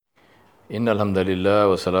ان الحمد للہ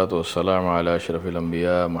والصلاة والسلام علی اشرف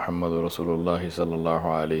الانبیاء محمد رسول اللہ صلی اللہ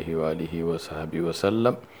علیہ وآلہ وصحبہ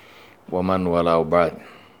وسلم ومن والا بعد۔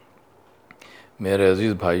 میرے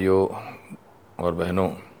عزیز بھائیوں اور بہنوں،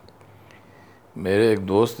 میرے ایک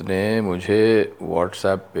دوست نے مجھے واٹس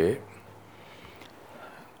ایپ پہ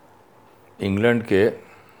انگلینڈ کے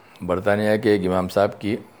برطانیہ کے ایک امام صاحب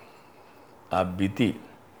کی آپ بیتی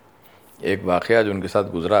ایک واقعہ جو ان کے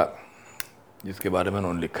ساتھ گزرا، جس کے بارے میں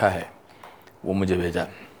انہوں نے لکھا ہے، وہ مجھے بھیجا۔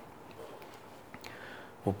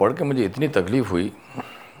 وہ پڑھ کے مجھے اتنی تکلیف ہوئی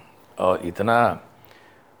اور اتنا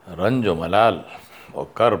رنج و ملال اور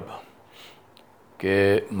کرب کہ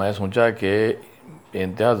میں سوچا کہ بے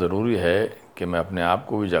انتہا ضروری ہے کہ میں اپنے آپ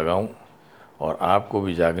کو بھی جگاؤں اور آپ کو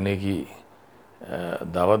بھی جاگنے کی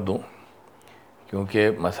دعوت دوں، کیونکہ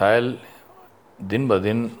مسائل دن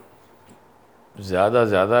بدن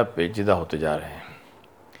زیادہ پیچیدہ ہوتے جا رہے ہیں۔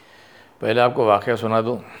 پہلے آپ کو واقعہ سنا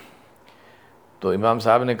دوں تو امام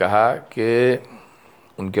صاحب نے کہا کہ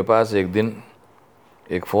ان کے پاس ایک دن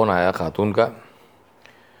ایک فون آیا خاتون کا،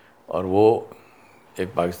 اور وہ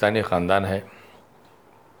ایک پاکستانی خاندان ہے۔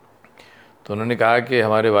 تو انہوں نے کہا کہ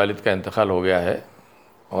ہمارے والد کا انتقال ہو گیا ہے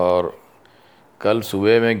اور کل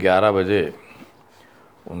صبح میں 11 بجے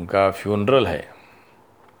ان کا فیونرل ہے،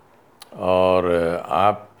 اور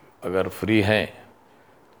آپ اگر فری ہیں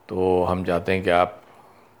تو ہم چاہتے ہیں کہ آپ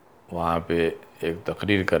وہاں پہ ایک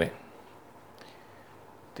تقریر کریں۔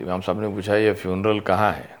 تو امام صاحب نے پوچھا یہ فیونرل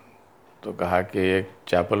کہاں ہے؟ تو کہا کہ ایک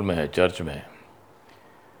چیپل میں ہے، چرچ میں ہے۔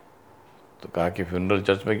 تو کہا کہ فیونرل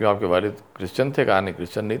چرچ میں کیوں؟ آپ کے والد کرسچن تھے؟ کہا نہیں،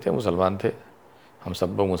 کرسچن نہیں تھے، مسلمان تھے۔ ہم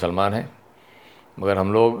سب لوگ مسلمان ہیں، مگر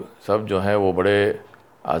ہم لوگ سب جو ہیں وہ بڑے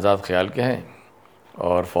آزاد خیال کے ہیں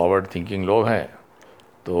اور فارورڈ تھنکنگ لوگ ہیں،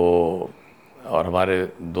 تو اور ہمارے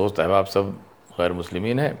دوست احباب سب غیر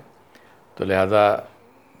مسلمین ہیں، تو لہذا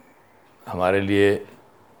ہمارے لیے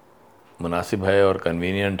مناسب ہے اور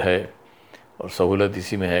کنوینینٹ ہے اور سہولت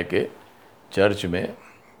اسی میں ہے کہ چرچ میں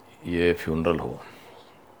یہ فیونرل ہو،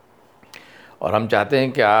 اور ہم چاہتے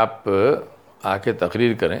ہیں کہ آپ آ کے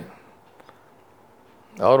تقریر کریں۔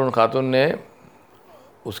 اور ان خاتون نے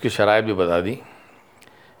اس کی شرائط بھی بتا دی،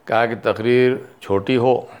 کہا کہ تقریر چھوٹی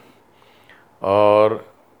ہو اور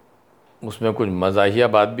اس میں کچھ مزاحیہ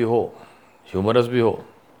بات بھی ہو، ہیومرس بھی ہو،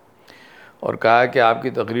 اور کہا کہ آپ کی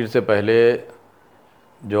تقریر سے پہلے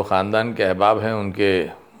جو خاندان کے احباب ہیں، ان کے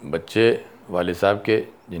بچے، والد صاحب کے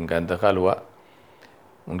جن کا انتقال ہوا،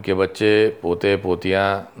 ان کے بچے، پوتے پوتیاں،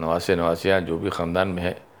 نواسے نواسیاں جو بھی خاندان میں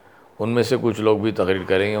ہیں، ان میں سے کچھ لوگ بھی تقریر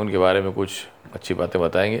کریں گے، ان کے بارے میں کچھ اچھی باتیں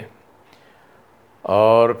بتائیں گے،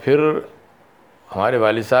 اور پھر ہمارے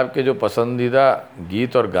والد صاحب کے جو پسندیدہ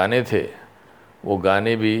گیت اور گانے تھے وہ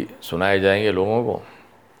گانے بھی سنائے جائیں گے لوگوں کو،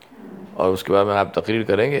 اور اس کے بعد میں آپ تقریر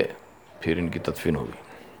کریں گے، پھر ان کی تدفین ہوگی۔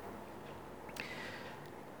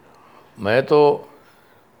 میں تو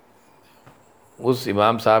اس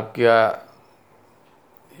امام صاحب کیا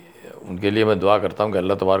ان کے لیے میں دعا کرتا ہوں کہ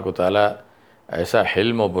اللہ تبارک و تعالیٰ ایسا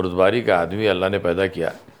حلم و بردباری کا آدمی اللہ نے پیدا کیا،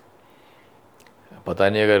 پتہ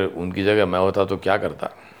نہیں اگر ان کی جگہ میں ہوتا تو کیا کرتا،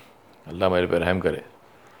 اللہ میرے پہ رحم کرے۔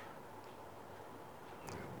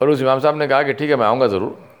 پر اس امام صاحب نے کہا کہ ٹھیک ہے، میں آؤں گا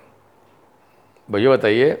ضرور۔ بھئی یہ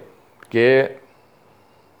بتائیے کہ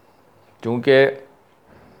چونکہ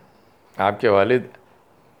آپ کے والد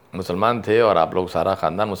مسلمان تھے اور آپ لوگ سارا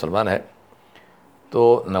خاندان مسلمان ہے، تو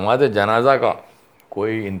نماز جنازہ کا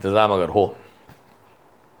کوئی انتظام اگر ہو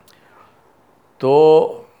تو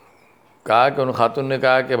کہا کہ ان خاتون نے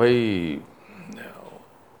کہا کہ بھئی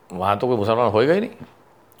وہاں تو کوئی مسلمان ہوئے گا ہی نہیں۔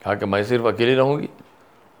 کہا کہ میں صرف اکیلی رہوں گی۔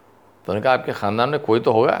 تو نے کہا آپ کے خاندان میں کوئی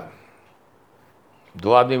تو ہوگا،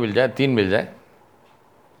 2 آدمی مل جائیں، 3 مل جائیں۔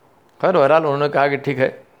 خیر بہرحال انہوں نے کہا کہ ٹھیک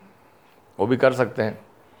ہے، وہ بھی کر سکتے ہیں،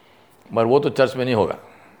 مگر وہ تو چرچ میں نہیں ہوگا۔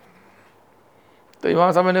 تو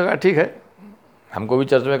امام صاحب نے کہا ٹھیک ہے، ہم کو بھی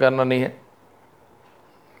چرچ میں کرنا نہیں ہے۔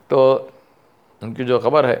 تو ان کی جو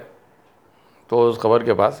خبر ہے، تو اس خبر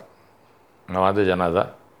کے پاس نماز جنازہ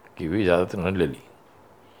کی بھی اجازت انہوں نے لے لی۔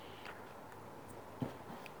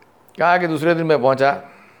 کہا کہ دوسرے دن میں پہنچا۔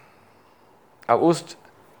 اب اس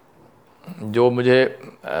جو مجھے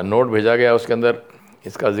نوٹ بھیجا گیا اس کے اندر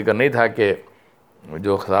اس کا ذکر نہیں تھا کہ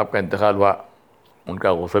جو صاحب کا انتقال ہوا ان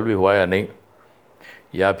کا غسل بھی ہوا یا نہیں،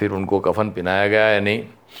 یا پھر ان کو کفن پہنایا گیا یا نہیں،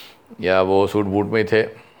 یا وہ سوٹ بوٹ میں ہی تھے۔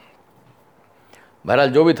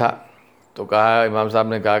 بہرحال جو بھی تھا، تو کہا امام صاحب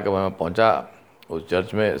نے کہا کہ میں پہنچا اس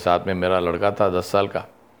چرچ میں، ساتھ میں میرا لڑکا تھا 10 سال کا،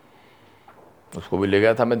 اس کو بھی لے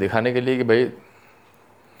گیا تھا میں دکھانے کے لیے کہ بھائی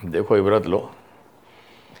دیکھو، عبرت لو۔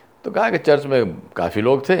 تو کہا کہ چرچ میں کافی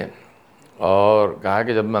لوگ تھے، اور کہا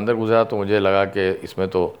کہ جب میں اندر گزرا تو مجھے لگا کہ اس میں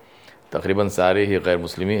تو تقریباً سارے ہی غیر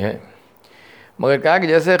مسلمی ہیں، مگر کہا کہ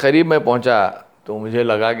جیسے قریب میں پہنچا تو مجھے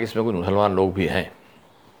لگا کہ اس میں کچھ مسلمان لوگ بھی ہیں،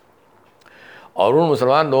 اور ان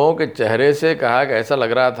مسلمان لوگوں کے چہرے سے کہا کہ ایسا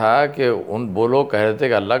لگ رہا تھا کہ وہ لوگ کہہ رہے تھے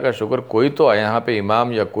کہ اللہ کا شکر کوئی تو یہاں پہ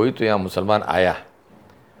امام یا کوئی تو یہاں مسلمان آیا۔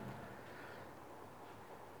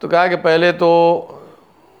 تو کہا کہ پہلے تو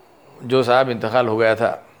جو صاحب انتقال ہو گیا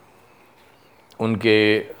تھا ان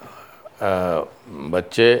کے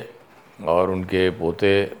بچے اور ان کے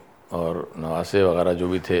پوتے اور نواسے وغیرہ جو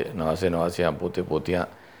بھی تھے، نواسے نواسیاں پوتے پوتیاں،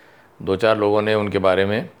 2-4 لوگوں نے ان کے بارے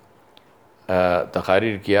میں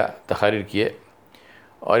تقاریر کیے،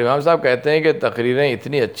 اور امام صاحب کہتے ہیں کہ تقریریں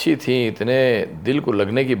اتنی اچھی تھیں، اتنے دل کو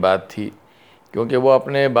لگنے کی بات تھی، کیونکہ وہ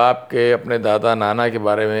اپنے باپ کے، اپنے دادا نانا کے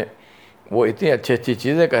بارے میں وہ اتنی اچھی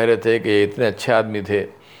چیزیں کہہ رہے تھے کہ یہ اتنے اچھے آدمی تھے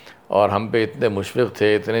اور ہم پہ اتنے مشفق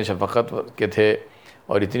تھے، اتنے شفقت کے تھے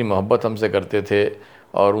اور اتنی محبت ہم سے کرتے تھے،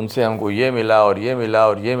 اور ان سے ہم کو یہ ملا اور یہ ملا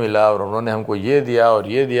اور یہ ملا، اور انہوں نے ہم کو یہ دیا اور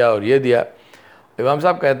یہ دیا اور یہ دیا۔ امام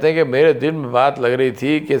صاحب کہتے ہیں کہ میرے دل میں بات لگ رہی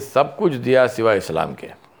تھی کہ سب کچھ دیا سوائے اسلام کے،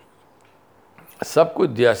 سب کچھ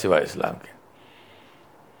دیا سوائے اسلام کے۔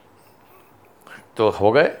 تو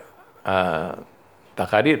ہو گئے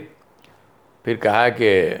تقاریر، پھر کہا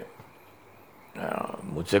کہ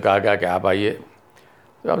مجھ سے کہا گیا کہ آپ آئیے،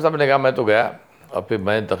 تو ہم سب نے کہا میں تو گیا، اور پھر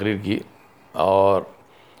میں نے تقریر کی اور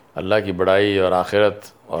اللہ کی بڑائی اور آخرت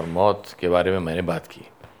اور موت کے بارے میں نے بات کی۔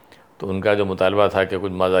 تو ان کا جو مطالبہ تھا کہ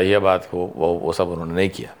کچھ مزاحیہ بات ہو وہ سب انہوں نے نہیں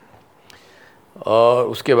کیا، اور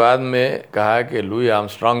اس کے بعد میں کہا کہ لوئی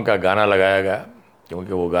آرمسٹرانگ کا گانا لگایا گیا،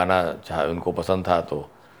 کیونکہ وہ گانا ان کو پسند تھا، تو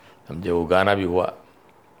سمجھے وہ گانا بھی ہوا۔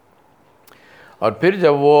 اور پھر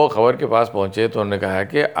جب وہ خبر کے پاس پہنچے تو انہوں نے کہا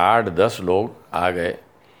کہ 8-10 لوگ آ گئے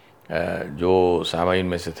جو سامعین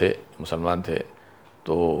میں سے تھے، مسلمان تھے،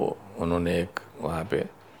 تو انہوں نے ایک وہاں پہ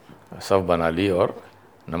صف بنا لی اور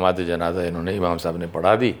نماز جنازہ انہوں نے امام صاحب نے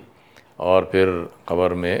پڑھا دی، اور پھر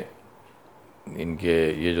قبر میں ان کے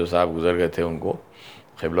یہ جو صاحب گزر گئے تھے ان کو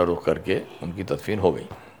قبلہ رخ کر کے ان کی تدفین ہو گئی۔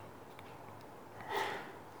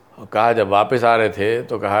 اور کہا جب واپس آ رہے تھے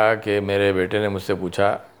تو کہا کہ میرے بیٹے نے مجھ سے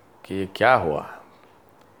پوچھا کہ یہ کیا ہوا،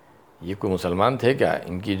 یہ کوئی مسلمان تھے کیا،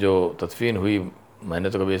 ان کی جو تدفین ہوئی میں نے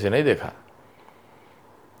تو کبھی ایسے نہیں دیکھا۔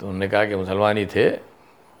 تو انہوں نے کہا کہ مسلمان ہی تھے،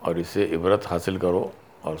 اور اس سے عبرت حاصل کرو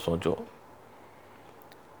اور سوچو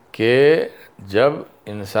کہ جب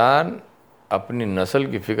انسان اپنی نسل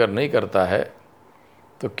کی فکر نہیں کرتا ہے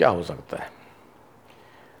تو کیا ہو سکتا ہے۔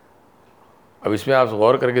 اب اس میں آپ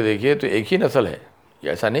غور کر کے دیکھیے تو ایک ہی نسل ہے،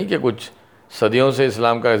 ایسا نہیں کہ کچھ صدیوں سے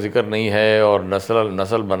اسلام کا ذکر نہیں ہے اور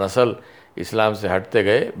نسل بنسل اسلام سے ہٹتے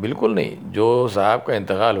گئے، بالکل نہیں۔ جو صاحب کا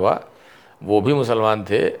انتقال ہوا وہ بھی مسلمان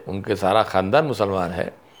تھے، ان کے سارا خاندان مسلمان ہے،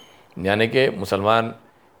 یعنی کہ مسلمان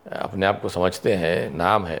اپنے آپ کو سمجھتے ہیں،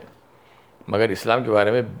 نام ہے، مگر اسلام کے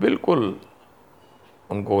بارے میں بالکل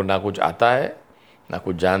ان کو نہ کچھ آتا ہے، نہ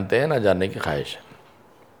کچھ جانتے ہیں، نہ جاننے کی خواہش ہے۔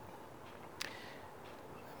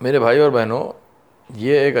 میرے بھائی اور بہنوں،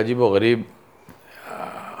 یہ ایک عجیب و غریب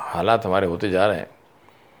حالات ہمارے ہوتے جا رہے ہیں۔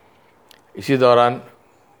 اسی دوران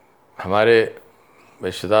ہمارے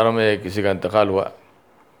رشتہ داروں میں کسی کا انتقال ہوا،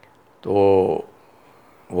 تو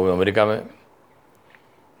وہ امریکہ میں،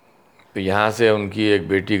 تو یہاں سے ان کی ایک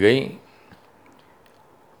بیٹی گئی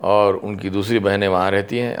اور ان کی دوسری بہنیں وہاں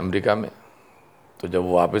رہتی ہیں امریکہ میں۔ تو جب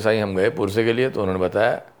وہ واپس آئی، ہم گئے پرسے کے لیے، تو انہوں نے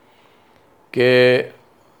بتایا کہ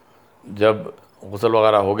جب غسل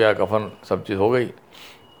وغیرہ ہو گیا، کفن سب چیز ہو گئی،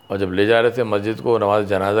 اور جب لے جا رہے تھے مسجد کو نماز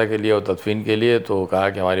جنازہ کے لیے اور تدفین کے لیے، تو کہا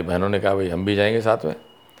کہ ہماری بہنوں نے کہا بھائی ہم بھی جائیں گے ساتھ میں۔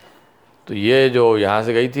 تو یہ جو یہاں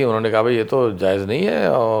سے گئی تھی انہوں نے کہا بھائی یہ تو جائز نہیں ہے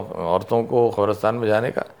عورتوں کو قبرستان میں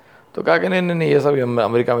جانے کا۔ تو کہا کہ نہیں یہ سب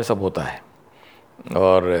امریکہ میں سب ہوتا ہے،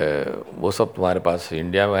 اور وہ سب تمہارے پاس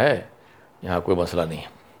انڈیا میں ہے، یہاں کوئی مسئلہ نہیں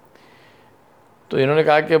ہے۔ تو انہوں نے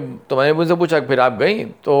کہا کہ تو میں نے مجھ سے پوچھا کہ پھر آپ گئیں؟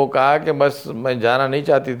 تو کہا کہ بس میں جانا نہیں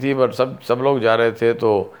چاہتی تھی، پر سب لوگ جا رہے تھے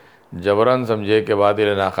تو جبراً سمجھے کہ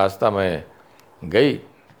بادل ناخواستہ میں گئی۔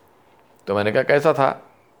 تو میں نے کہا کیسا تھا؟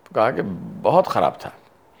 تو کہا کہ بہت خراب تھا،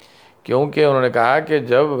 کیونکہ انہوں نے کہا کہ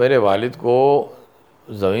جب میرے والد کو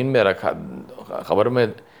زمین میں رکھا، قبر میں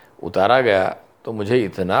اتارا گیا، تو مجھے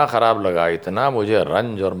اتنا خراب لگا، اتنا مجھے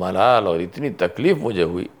رنج اور ملال اور اتنی تکلیف مجھے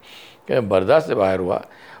ہوئی کہ میں برداشت سے باہر ہوا۔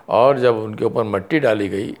 اور جب ان کے اوپر مٹی ڈالی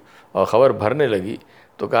گئی اور قبر بھرنے لگی،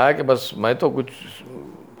 تو کہا کہ بس میں تو کچھ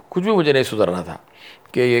بھی مجھے نہیں سدھرنا تھا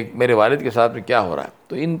کہ یہ میرے والد کے ساتھ میں کیا ہو رہا ہے۔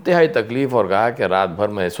 تو انتہائی تکلیف، اور کہا کہ رات بھر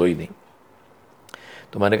میں سوئی نہیں۔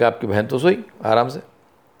 تو میں نے کہا آپ کی بہن تو سوئی آرام سے۔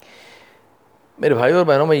 میرے بھائی اور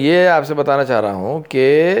بہنوں، میں یہ آپ سے بتانا چاہ رہا ہوں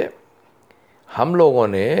کہ ہم لوگوں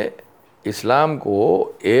نے اسلام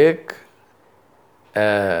کو ایک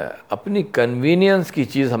اپنی کنوینئنس کی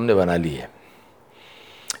چیز ہم نے بنا لی ہے،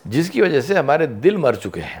 جس کی وجہ سے ہمارے دل مر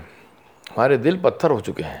چکے ہیں، ہمارے دل پتھر ہو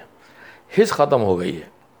چکے ہیں، حس ختم ہو گئی ہے۔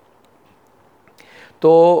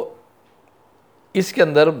 تو اس کے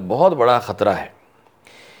اندر بہت بڑا خطرہ ہے.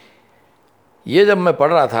 یہ جب میں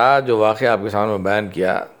پڑھ رہا تھا جو واقعہ آپ کے سامنے میں بیان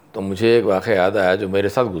کیا تو مجھے ایک واقعہ یاد آیا جو میرے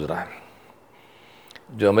ساتھ گزرا ہے.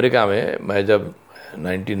 جو امریکہ میں جب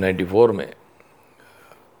 1994 میں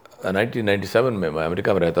 1997 میں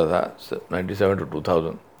امریکہ میں رہتا تھا 97 to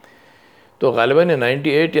 2000. تو غالباً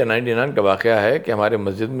 98 یا 99 کا واقعہ ہے کہ ہمارے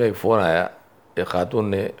مسجد میں ایک فون آیا. ایک خاتون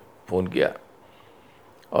نے فون کیا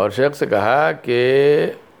اور شیخ سے کہا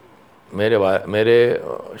کہ میرے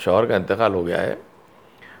شوہر کا انتقال ہو گیا ہے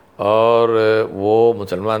اور وہ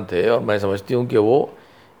مسلمان تھے اور میں سمجھتی ہوں کہ وہ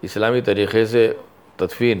اسلامی طریقے سے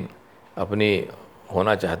تدفین اپنی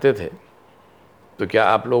ہونا چاہتے تھے، تو کیا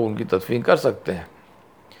آپ لوگ ان کی تدفین کر سکتے ہیں؟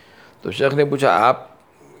 تو شیخ نے پوچھا آپ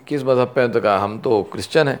کس مذہب پہ ہیں؟ تو کہا ہم تو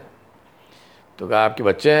کرسچن ہیں. تو کہا آپ کے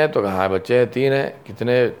بچے ہیں؟ تو کہا ہاں بچے ہیں 3 ہیں.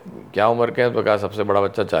 کتنے کیا عمر کے ہیں؟ تو کہا سب سے بڑا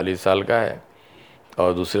بچہ 40 سال کا ہے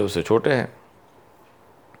اور دوسرے اس سے چھوٹے ہیں.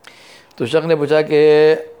 تو شیخ نے پوچھا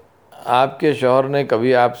کہ آپ کے شوہر نے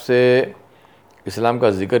کبھی آپ سے اسلام کا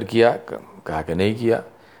ذکر کیا؟ کہا کہ نہیں کیا.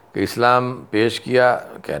 کہ اسلام پیش کیا؟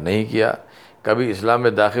 کہا نہیں کیا. کبھی اسلام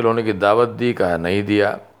میں داخل ہونے کی دعوت دی؟ کہا نہیں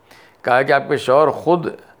دیا. کہا کہ آپ کے شوہر خود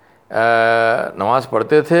نماز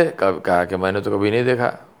پڑھتے تھے؟ کہا کہ میں نے تو کبھی نہیں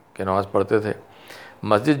دیکھا کہ نماز پڑھتے تھے.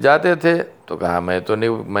 مسجد جاتے تھے؟ تو کہا میں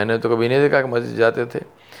نے تو کبھی نہیں دیکھا کہ مسجد جاتے تھے.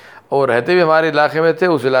 اور رہتے بھی ہمارے علاقے میں تھے،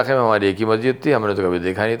 اس علاقے میں ہماری ایک ہی مسجد تھی، ہم نے تو کبھی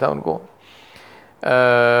دیکھا نہیں تھا ان کو.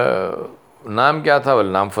 نام کیا تھا؟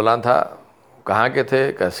 نام فلان تھا. کہاں کے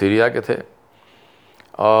تھے؟ کہ سیریا کے تھے.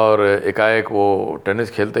 اور ایک وہ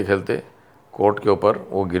ٹینس کھیلتے کھیلتے کورٹ کے اوپر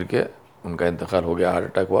وہ گر کے ان کا انتقال ہو گیا، ہارٹ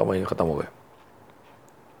اٹیک ہوا، وہیں ختم ہو گئے.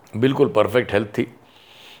 بالکل پرفیکٹ ہیلتھ تھی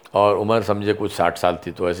اور عمر سمجھے کچھ 60 سال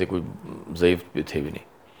تھی، تو ایسے کوئی ضعیف بھی تھے بھی نہیں.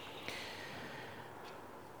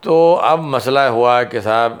 تو اب مسئلہ ہوا کہ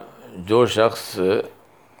صاحب جو شخص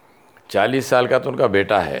 40 سال کا تو ان کا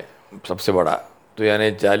بیٹا ہے سب سے بڑا، تو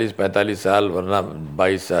یعنی 40-45 سال ورنہ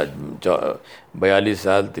 22 سال 42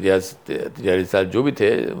 سال 43 سال جو بھی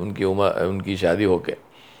تھے ان کی عمر، ان کی شادی ہو کے،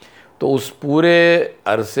 تو اس پورے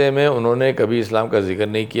عرصے میں انہوں نے کبھی اسلام کا ذکر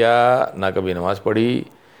نہیں کیا، نہ کبھی نماز پڑھی،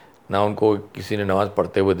 نہ ان کو کسی نے نماز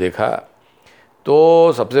پڑھتے ہوئے دیکھا.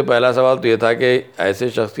 تو سب سے پہلا سوال تو یہ تھا کہ ایسے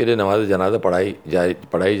شخص کے لیے نماز جنازہ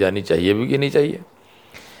پڑھائی جانی چاہیے بھی کہ نہیں چاہیے.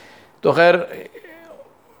 تو خیر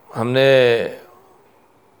ہم نے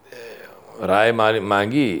رائے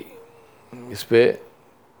مانگی اس پہ،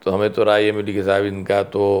 تو ہمیں تو رائے یہ ملی کہ صاحب ان کا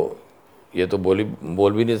تو یہ تو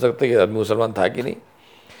بول بھی نہیں سکتے کہ آدمی مسلمان تھا کہ نہیں،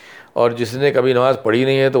 اور جس نے کبھی نماز پڑھی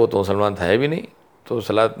نہیں ہے تو وہ تو مسلمان تھا بھی نہیں، تو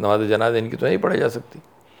نماز جنازہ ان کی تو نہیں پڑھی جا سکتی.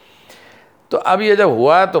 تو اب یہ جب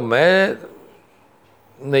ہوا تو میں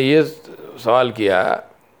نے یہ سوال کیا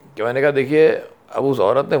کہ میں نے کہا دیکھیے اب اس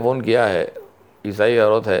عورت نے فون کیا ہے، عیسائی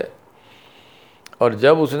عورت ہے، اور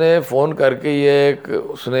جب اس نے فون کر کے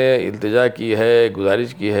اس نے التجا کی ہے،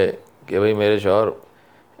 گزارش کی ہے کہ بھئی میرے شوہر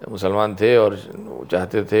مسلمان تھے اور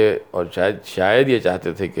چاہتے تھے اور شاید یہ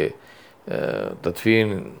چاہتے تھے کہ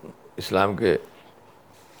تدفین اسلام کے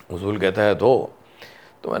اصول کے تحت ہو،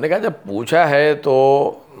 تو میں نے کہا جب پوچھا ہے تو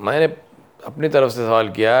میں نے اپنی طرف سے سوال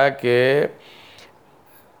کیا کہ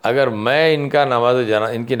اگر میں ان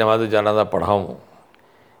کی نماز جنازہ پڑھاؤں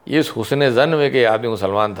اس حسن ظن میں کہ آدمی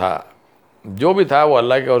مسلمان تھا، جو بھی تھا وہ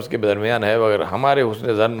اللہ کے اور اس کے درمیان ہے، اگر ہمارے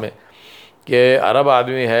حسن ظن میں کہ عرب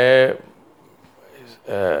آدمی ہے،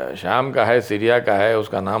 شام کا ہے، سیریا کا ہے، اس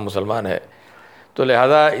کا نام مسلمان ہے، تو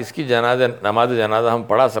لہذا اس کی نماز جنازہ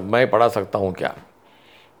میں پڑھا سکتا ہوں کیا؟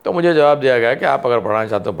 تو مجھے جواب دیا گیا کہ آپ اگر پڑھانا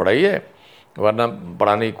چاہتے ہو پڑھائیے، ورنہ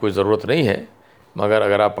پڑھانے کی کوئی ضرورت نہیں ہے، مگر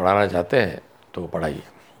اگر آپ پڑھانا چاہتے ہیں تو پڑھائیے.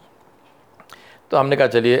 تو ہم نے کہا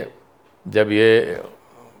چلیے جب یہ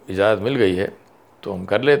اجازت مل گئی ہے تو ہم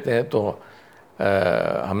کر لیتے ہیں. تو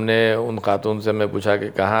ہم نے ان خاتون سے میں پوچھا کہ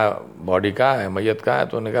کہاں باڈی کہاں ہے، میت کہاں ہے؟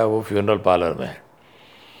 تو انہوں نے کہا وہ فیونرل پارلر میں ہے.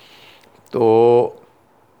 تو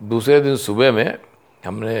دوسرے دن صبح میں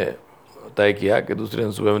ہم نے طے کیا کہ دوسرے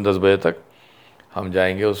دن صبح میں 10 بجے تک ہم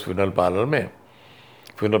جائیں گے اس فیونرل پارلر میں.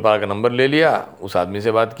 فیونرل پارلر کا نمبر لے لیا، اس آدمی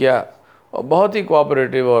سے بات کیا اور بہت ہی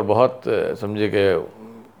کوآپریٹیو اور بہت سمجھے کہ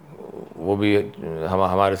وہ بھی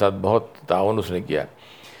ہمارے ساتھ بہت تعاون اس نے کیا.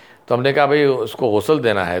 تو ہم نے کہا بھئی اس کو غسل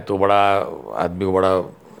دینا ہے، تو آدمی کو بڑا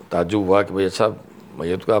تعجب ہوا کہ بھئی اچھا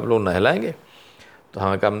میت کو آپ لوگ نہلائیں گے؟ تو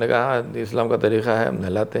ہم نے کہا ہاں اسلام کا طریقہ ہے، ہم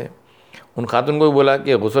نہلاتے ہیں. ان خاتون کو بھی بولا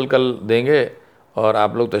کہ غسل کل دیں گے اور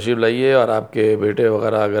آپ لوگ تشریف لائیے، اور آپ کے بیٹے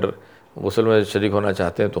وغیرہ اگر غسل میں شریک ہونا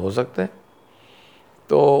چاہتے ہیں تو ہو سکتے ہیں.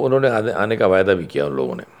 تو انہوں نے آنے کا وعدہ بھی کیا ان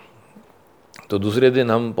لوگوں نے. تو دوسرے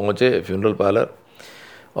دن ہم پہنچے فیونرل پارلر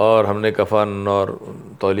اور ہم نے کفن اور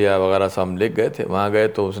تولیہ وغیرہ سب ہم لے گئے تھے. وہاں گئے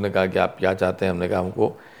تو اس نے کہا کہ آپ کیا چاہتے ہیں؟ ہم نے کہا ہم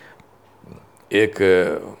کو ایک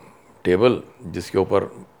ٹیبل جس کے اوپر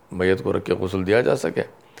میت کو رکھ کے غسل دیا جا سکے،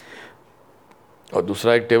 اور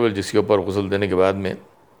دوسرا ایک ٹیبل جس کے اوپر غسل دینے کے بعد میں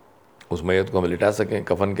اس میت کو ہم لٹا سکیں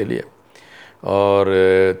کفن کے لیے، اور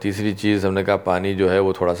تیسری چیز ہم نے کہا پانی جو ہے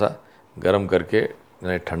وہ تھوڑا سا گرم کر کے،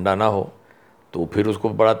 یعنی ٹھنڈا نہ ہو۔ تو پھر اس کو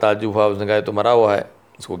بڑا تعجب ہوا، اس نے کہا یہ تو مرا ہوا ہے،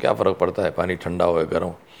 اس کو کیا فرق پڑتا ہے پانی ٹھنڈا ہو یا گرم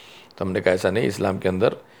ہو؟ تو ہم نے کہا ایسا نہیں، اسلام کے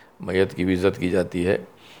اندر میت کی بھی عزت کی جاتی ہے،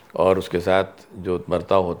 اور اس کے ساتھ جو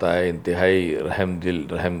برتاؤ ہوتا ہے انتہائی رحم دل،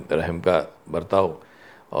 رحم کا برتاؤ،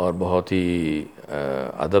 اور بہت ہی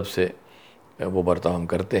ادب سے وہ برتاؤ ہم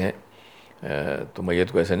کرتے ہیں۔ تو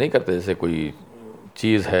میت کو ایسے نہیں کرتے جیسے کوئی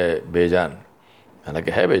چیز ہے بے جان،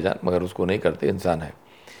 حالانکہ ہے بے جان مگر اس کو نہیں کرتے، انسان ہے۔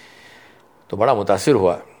 تو بڑا متاثر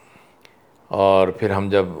ہوا، اور پھر ہم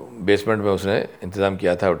جب بیسمنٹ میں اس نے انتظام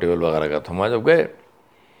کیا تھا ٹیبل وغیرہ کا، تو ہم وہاں جب گئے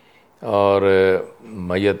اور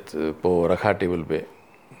میت کو رکھا ٹیبل پہ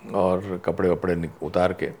اور کپڑے وپڑے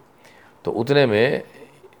اتار کے، تو اتنے میں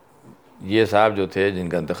یہ صاحب جو تھے جن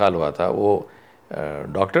کا انتقال ہوا تھا وہ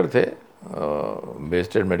ڈاکٹر تھے، بے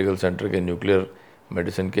اسٹیٹ میڈیکل سینٹر کے نیوکلیئر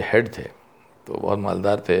میڈیسن کے ہیڈ تھے، تو بہت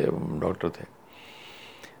مالدار تھے، ڈاکٹر تھے۔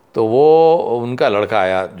 تو وہ ان کا لڑکا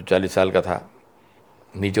آیا جو 40 سال کا تھا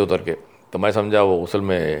نیچے اتر کے، تو میں سمجھا وہ غسل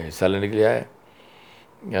میں حصہ لینے کے لیے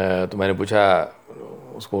آیا۔ تو میں نے پوچھا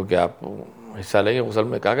اس کو کہ آپ حصہ لیں گے غسل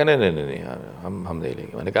میں؟ کہا کہ نہیں ہم نہیں لیں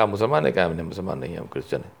گے۔ میں نے کہا مسلمان ہے؟ کہا میں نے مسلمان نہیں، ہم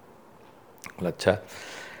کرسچن ہیں۔ اچھا،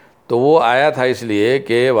 تو وہ آیا تھا اس لیے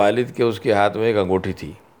کہ والد کے اس کے ہاتھ میں ایک انگوٹھی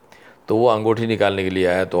تھی، تو وہ انگوٹھی نکالنے کے لیے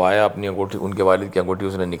آیا، تو آیا اپنی انگوٹھی، ان کے والد کی انگوٹھی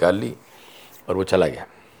اس نے نکال لی اور وہ چلا گیا۔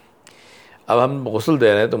 اب ہم غسل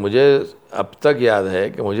دے رہے ہیں، تو مجھے اب تک یاد ہے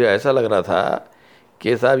کہ مجھے ایسا لگ رہا تھا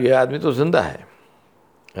کہ صاحب یہ آدمی تو زندہ ہے،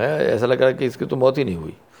 ایسا لگ رہا ہے کہ اس کی تو موت ہی نہیں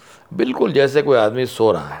ہوئی، بالکل جیسے کوئی آدمی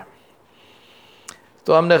سو رہا ہے۔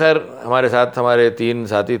 تو ہم نے خیر، ہمارے ساتھ ہمارے 3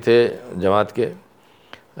 ساتھی تھے جماعت کے،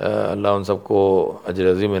 اللہ ان سب کو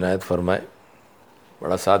اجر عظیم عنایت فرمائے،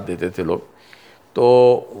 بڑا ساتھ دیتے تھے لوگ۔ تو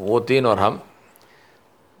وہ 3 اور ہم،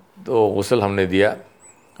 تو غسل ہم نے دیا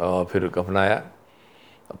اور پھر کفنایا،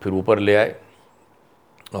 پھر اوپر لے آئے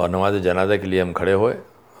اور نماز جنازہ کے لیے ہم کھڑے ہوئے،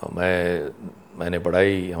 میں نے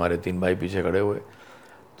پڑھائی، ہمارے 3 بھائی پیچھے کھڑے ہوئے۔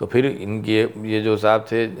 تو پھر ان کی یہ جو صاحب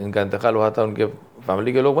تھے جن کا انتقال ہوا تھا، ان کے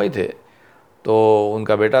فیملی کے لوگ وہیں تھے، تو ان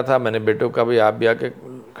کا بیٹا تھا، میں نے بیٹے کو کہا بھائی آپ بھی آ کے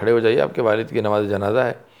کھڑے ہو جائیے، آپ کے والد کی نماز جنازہ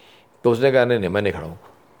ہے۔ تو اس نے کہا نہیں میں نہیں کھڑا ہوں۔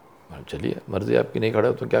 چلیے مرضی آپ کی، نہیں کھڑے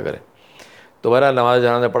ہو تو کیا کریں۔ تو بہرحال نماز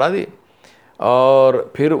جنازہ پڑھا دی، اور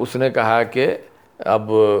پھر اس نے کہا کہ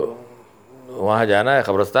اب وہاں جانا ہے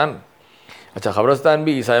قبرستان۔ اچھا، قبرستان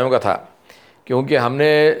بھی عیسائیوں کا تھا، کیونکہ ہم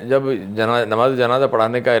نے جب نماز جنازہ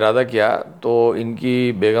پڑھانے کا ارادہ کیا تو ان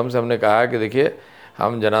کی بیگم سے ہم نے کہا کہ دیکھیے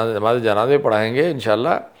ہم نماز جنازہ پڑھائیں گے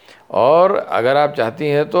انشاءاللہ، اور اگر آپ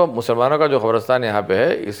چاہتی ہیں تو مسلمانوں کا جو قبرستان یہاں پہ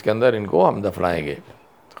ہے اس کے اندر ان کو ہم دفنائیں گے،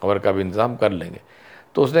 قبر کا بھی انتظام کر لیں گے۔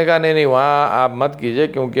 تو اس نے کہا نہیں وہاں آپ مت کیجئے،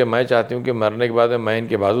 کیونکہ میں چاہتی ہوں کہ مرنے کے بعد میں ان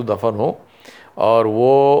کے بازو دفن ہوں، اور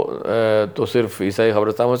وہ تو صرف عیسائی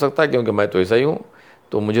قبرستان ہو سکتا ہے کیونکہ میں تو عیسائی ہوں،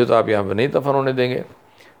 تو مجھے تو آپ یہاں پہ نہیں دفن ہونے دیں گے،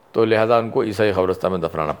 تو لہٰذا ان کو عیسائی قبرستان میں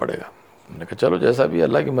دفنانا پڑے گا۔ میں نے کہا چلو جیسا بھی،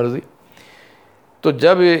 اللہ کی مرضی۔ تو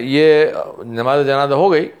جب یہ نماز جنازہ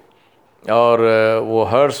ہو گئی اور وہ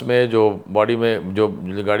ہرس میں جو باڈی میں جو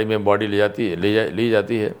گاڑی میں باڈی لی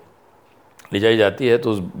جائی جاتی ہے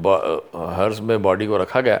تو اس ہرس میں باڈی کو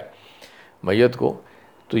رکھا گیا، میت کو،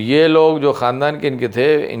 تو یہ لوگ جو خاندان کے ان کے تھے،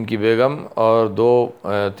 ان کی بیگم اور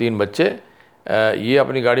 2-3 بچے، یہ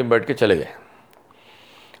اپنی گاڑی میں بیٹھ کے چلے گئے،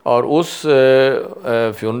 اور اس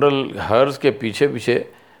فیونرل ہرس کے پیچھے پیچھے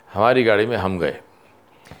ہماری گاڑی میں ہم گئے۔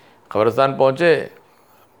 قبرستان پہنچے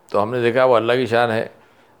تو ہم نے دیکھا وہ اللہ کی شان ہے،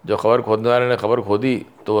 جو قبر کھودنے والے نے قبر کھودی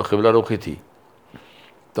تو وہ قبلہ رخی تھی،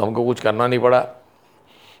 تو ہم کو کچھ کرنا نہیں پڑا،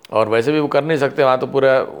 اور ویسے بھی وہ کر نہیں سکتے، وہاں تو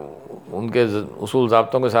پورا ان کے اصول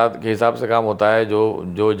ضابطوں کے حساب سے کام ہوتا ہے،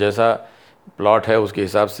 جو جیسا پلاٹ ہے اس کے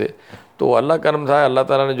حساب سے۔ تو اللہ کرم تھا، اللہ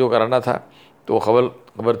تعالیٰ نے جو کرانا تھا، تو وہ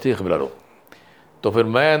قبر تھی قبلہ رخ۔ تو پھر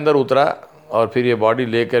میں اندر اترا اور پھر یہ باڈی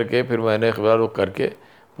لے کر کے پھر میں نے قبلہ رخ کر کے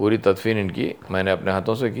پوری تدفین ان کی میں نے اپنے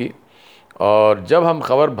ہاتھوں سے کی، اور جب ہم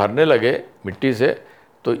قبر بھرنے لگے مٹی سے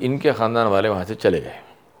تو ان کے خاندان والے وہاں سے چلے گئے۔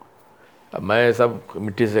 اب میں سب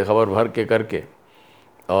مٹی سے قبر بھر کے کر کے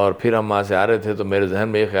اور پھر ہم وہاں سے آ رہے تھے، تو میرے ذہن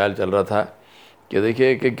میں یہ خیال چل رہا تھا کہ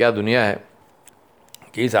دیکھیے کہ کیا دنیا ہے،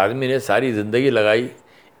 کہ اس آدمی نے ساری زندگی لگائی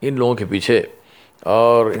ان لوگوں کے پیچھے،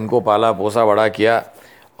 اور ان کو پالا پوسا بڑا کیا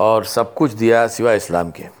اور سب کچھ دیا سوائے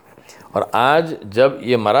اسلام کے، اور آج جب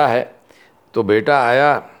یہ مرا ہے تو بیٹا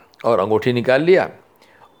آیا اور انگوٹھی نکال لیا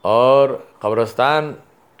اور قبرستان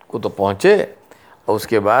کو تو پہنچے، اور اس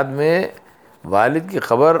کے بعد میں والد کی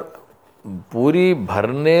قبر پوری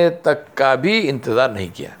بھرنے تک کا بھی انتظار نہیں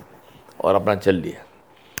کیا اور اپنا چل لیا۔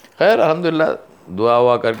 خیر الحمدللہ دعا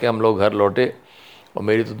ہوا کر کے ہم لوگ گھر لوٹے، اور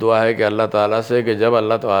میری تو دعا ہے کہ اللہ تعالیٰ سے کہ جب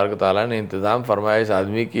اللہ تبارک تعالیٰ نے انتظام فرمایا اس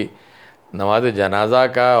آدمی کی نماز جنازہ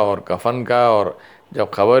کا اور کفن کا، اور جب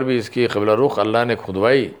خبر بھی اس کی قبلہ رخ اللہ نے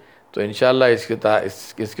کھدوائی، تو انشاءاللہ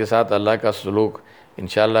اس کے ساتھ اللہ کا سلوک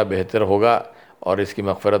انشاءاللہ بہتر ہوگا، اور اس کی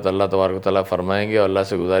مغفرت اللہ تبارک و تعالیٰ فرمائیں گے۔ اور اللہ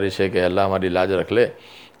سے گزارش ہے کہ اللہ ہماری لاج رکھ لے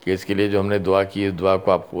کہ اس کے لیے جو ہم نے دعا کی اس دعا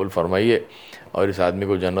کو آپ قبول فرمائیے، اور اس آدمی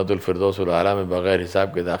کو جنت الفردوس الاعلیٰ میں بغیر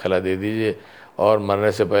حساب کے داخلہ دے دیجیے، اور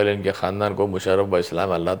مرنے سے پہلے ان کے خاندان کو مشرف و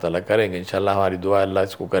اسلام اللہ تعالیٰ کریں گے انشاءاللہ۔ ہماری دعا اللہ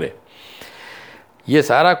اس کو کرے۔ یہ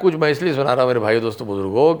سارا کچھ میں اس لیے سنا رہا ہوں میرے بھائی دوستوں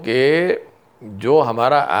بزرگوں کہ جو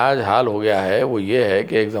ہمارا آج حال ہو گیا ہے وہ یہ ہے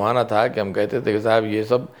کہ ایک زمانہ تھا کہ ہم کہتے تھے کہ صاحب یہ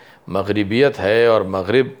سب مغربیت ہے، اور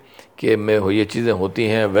مغرب کے میں یہ چیزیں ہوتی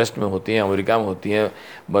ہیں، ویسٹ میں ہوتی ہیں، امریکہ میں ہوتی ہیں،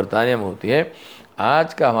 برطانیہ میں ہوتی ہیں۔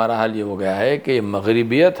 آج کا ہمارا حال یہ ہو گیا ہے کہ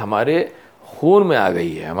مغربیت ہمارے خون میں آ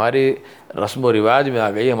گئی ہے، ہماری رسم و رواج میں آ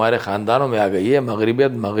گئی ہے، ہمارے خاندانوں میں آ گئی ہے۔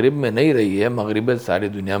 مغربیت مغرب میں نہیں رہی ہے، مغربیت ساری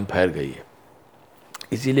دنیا میں پھیل گئی ہے۔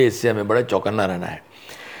 اسی لیے اس سے ہمیں بڑا چوکنا رہنا ہے۔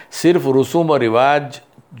 صرف رسوم و رواج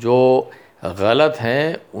جو غلط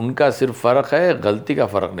ہیں ان کا صرف فرق ہے، غلطی کا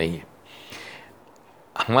فرق نہیں ہے۔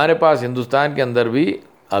 ہمارے پاس ہندوستان کے اندر بھی،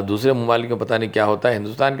 اور دوسرے ممالک میں پتہ نہیں کیا ہوتا ہے،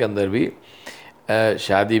 ہندوستان کے اندر بھی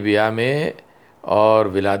شادی بیاہ میں اور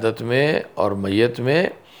ولادت میں اور میت میں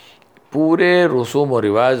پورے رسوم و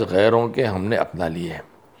رواج غیروں کے ہم نے اپنا لیے ہیں۔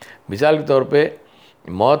 مثال کے طور پہ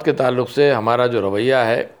موت کے تعلق سے ہمارا جو رویہ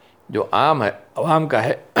ہے، جو عام ہے، عوام کا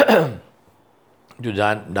ہے، جو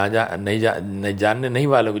نہیں جاننے نہیں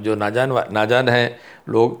والوں، جو ناجان ہیں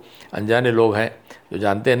لوگ، انجانے لوگ ہیں جو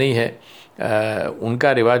جانتے نہیں ہیں، ان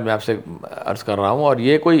کا رواج میں آپ سے عرض کر رہا ہوں۔ اور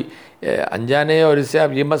یہ کوئی انجانے، اور اس سے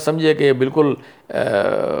آپ یہ مت سمجھیے کہ یہ بالکل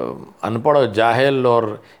ان پڑھ اور جاہل اور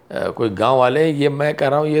کوئی گاؤں والے ہیں۔ یہ میں کہہ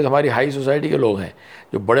رہا ہوں یہ ہماری ہائی سوسائٹی کے لوگ ہیں،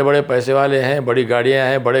 جو بڑے بڑے پیسے والے ہیں، بڑی گاڑیاں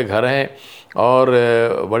ہیں، بڑے گھر ہیں، اور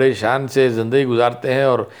بڑے شان سے زندگی گزارتے ہیں،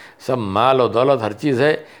 اور سب مال و دولت ہر چیز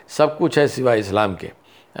ہے، سب کچھ ہے سوائے اسلام کے۔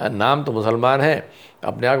 نام تو مسلمان ہیں،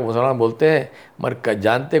 اپنے آپ کو مسلمان بولتے ہیں، مگر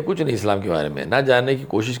جانتے کچھ نہیں اسلام کے بارے میں، نہ جاننے کی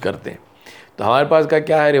کوشش کرتے ہیں۔ تو ہمارے پاس کا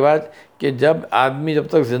کیا ہے رواج کہ جب آدمی جب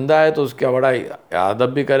تک زندہ ہے تو اس کا بڑا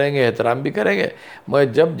ادب بھی کریں گے، احترام بھی کریں گے، مگر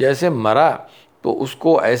جب جیسے مرا تو اس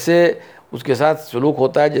کو ایسے اس کے ساتھ سلوک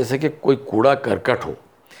ہوتا ہے جیسے کہ کوئی کوڑا کرکٹ ہو۔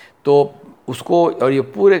 تو اس کو، اور یہ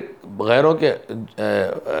پورے غیروں کے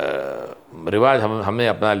رواج ہم نے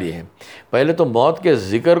اپنا لیے ہیں۔ پہلے تو موت کے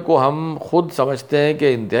ذکر کو ہم خود سمجھتے ہیں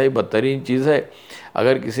کہ انتہائی بدترین چیز ہے۔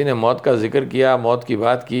 اگر کسی نے موت کا ذکر کیا، موت کی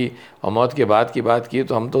بات کی، اور موت کے بعد کی بات کی،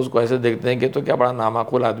 تو ہم تو اس کو ایسے دیکھتے ہیں کہ تو کیا بڑا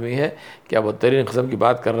نامعقول آدمی ہے، کیا بدترین قسم کی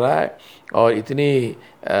بات کر رہا ہے، اور اتنی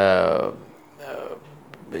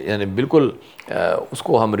یعنی بالکل اس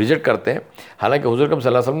کو ہم ریجیکٹ کرتے ہیں۔ حالانکہ حضور اکرم صلی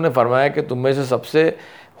اللہ علیہ وسلم نے فرمایا کہ تم میں سے سب سے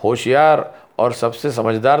ہوشیار اور سب سے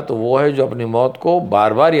سمجھدار تو وہ ہے جو اپنی موت کو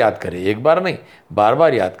بار بار یاد کرے، ایک بار نہیں، بار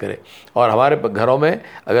بار یاد کرے۔ اور ہمارے گھروں میں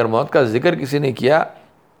اگر موت کا ذکر کسی نے کیا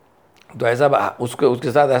تو ایسا اس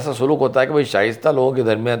کے ساتھ ایسا سلوک ہوتا ہے کہ بھئی شائستہ لوگوں کے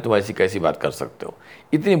درمیان تم ایسی کیسی بات کر سکتے ہو،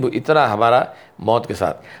 اتنا ہمارا موت کے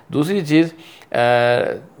ساتھ۔ دوسری چیز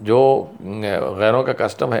جو غیروں کا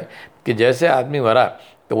کسٹم ہے کہ جیسے آدمی مرا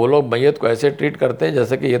تو وہ لوگ میت کو ایسے ٹریٹ کرتے ہیں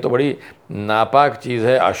جیسے کہ یہ تو بڑی ناپاک چیز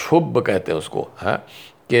ہے، اشبھ کہتے ہیں اس کو، ہاں،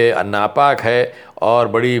 کہ ناپاک ہے اور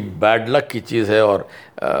بڑی بیڈ لک کی چیز ہے اور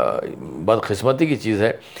بدقسمتی کی چیز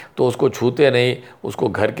ہے، تو اس کو چھوتے نہیں، اس کو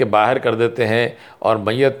گھر کے باہر کر دیتے ہیں، اور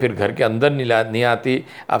میت پھر گھر کے اندر نہیں آتی۔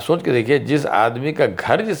 آپ سوچ کے دیکھیے، جس آدمی کا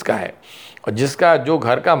گھر جس کا ہے، اور جو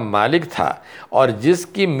گھر کا مالک تھا، اور جس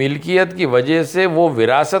کی ملکیت کی وجہ سے وہ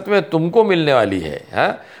وراثت میں تم کو ملنے والی ہے،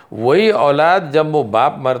 ہاں، وہی اولاد جب وہ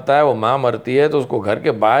باپ مرتا ہے، وہ ماں مرتی ہے، تو اس کو گھر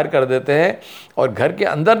کے باہر کر دیتے ہیں اور گھر کے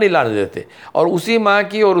اندر نہیں لانے دیتے، اور اسی ماں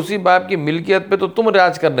کی اور اسی باپ کی ملکیت پہ تو تم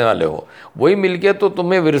راج کرنے والے ہو، وہی ملکیت تو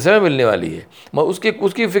تمہیں ورثے میں ملنے والی ہے، مگر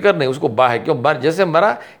اس کی فکر نہیں، اس کو باہر کیوں، جیسے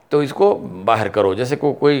مرا تو اس کو باہر کرو، جیسے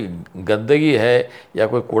کوئی گندگی ہے یا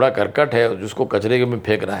کوئی کوڑا کرکٹ ہے جس کو کچرے میں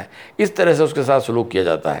پھینکنا ہے، اس طرح سے اس کے ساتھ سلوک کیا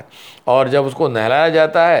جاتا ہے۔ اور جب اس کو نہلایا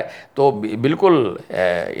جاتا ہے تو بالکل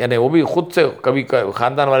یعنی وہ بھی خود سے، کبھی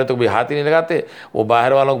خاندان والے تو بھی ہاتھ ہی نہیں لگاتے، وہ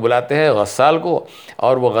باہر والوں کو بلاتے ہیں، غسال کو،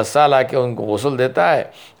 اور وہ غسال آ کے ان کو غسل دیتا ہے،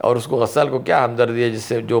 اور اس کو غسال کو کیا ہمدردی ہے جس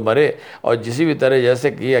سے جو مرے، اور جسی بھی طرح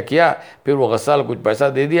جیسے کیا پھر وہ غسال کچھ پیسہ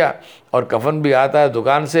دے دیا، اور کفن بھی آتا ہے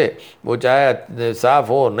دکان سے، وہ چاہے صاف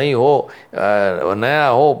ہو نہیں ہو، نیا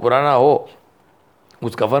ہو پرانا ہو،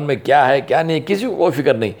 اس کفن میں کیا ہے کیا نہیں کسی کو کوئی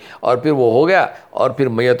فکر نہیں، اور پھر وہ ہو گیا، اور پھر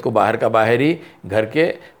میت کو باہر کا باہر ہی گھر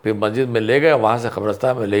کے پھر مسجد میں لے گئے، وہاں سے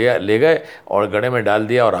قبرستان میں لے گئے اور گڑھے میں ڈال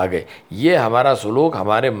دیا اور آ گئے۔ یہ ہمارا سلوک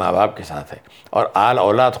ہمارے ماں باپ کے ساتھ ہے، اور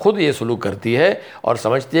اولاد خود یہ سلوک کرتی ہے اور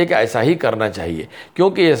سمجھتی ہے کہ ایسا ہی کرنا چاہیے،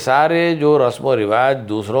 کیونکہ یہ سارے جو رسم و رواج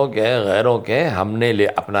دوسروں کے ہیں، غیروں کے ہیں، ہم نے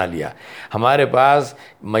اپنا لیا۔ ہمارے پاس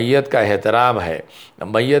میت کا احترام ہے،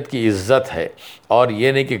 میت کی عزت ہے، اور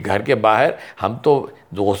یہ نہیں کہ گھر کے باہر ہم تو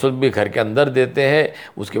غسل بھی گھر کے اندر دیتے ہیں،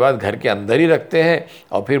 اس کے بعد گھر کے اندر ہی رکھتے ہیں،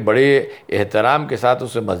 اور پھر بڑے احترام کے ساتھ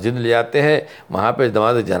اسے مسجد لے جاتے ہیں، وہاں پہ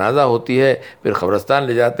نماز جنازہ ہوتی ہے، پھر قبرستان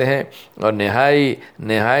لے جاتے ہیں اور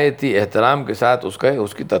نہایت ہی احترام کے ساتھ اس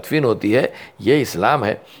کی تدفین ہوتی ہے۔ یہ اسلام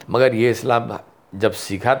ہے، مگر یہ اسلام جب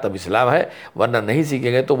سیکھا تب اسلام ہے، ورنہ نہیں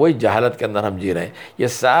سیکھیں گے تو وہی جہالت کے اندر ہم جی رہے ہیں۔ یہ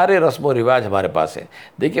سارے رسم و رواج ہمارے پاس ہیں۔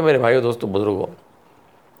 دیکھیے میرے بھائیو، دوستو، بزرگوں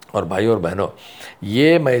اور بھائیوں اور بہنوں،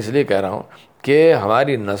 یہ میں اس لیے کہہ رہا ہوں کہ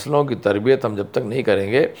ہماری نسلوں کی تربیت ہم جب تک نہیں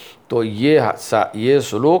کریں گے تو یہ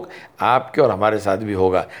سلوک آپ کے اور ہمارے ساتھ بھی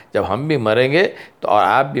ہوگا۔ جب ہم بھی مریں گے تو اور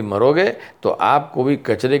آپ بھی مرو گے تو آپ کو بھی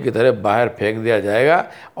کچرے کی طرح باہر پھینک دیا جائے گا،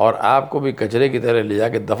 اور آپ کو بھی کچرے کی طرح لے جا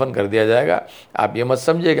کے دفن کر دیا جائے گا۔ آپ یہ مت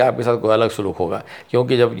سمجھے کہ آپ کے ساتھ کوئی الگ سلوک ہوگا،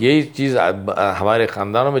 کیونکہ جب یہی چیز ہمارے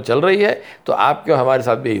خاندانوں میں چل رہی ہے تو آپ کے اور ہمارے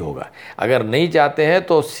ساتھ بھی یہی ہوگا۔ اگر نہیں چاہتے ہیں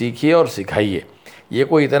تو سیکھیے اور سکھائیے۔ یہ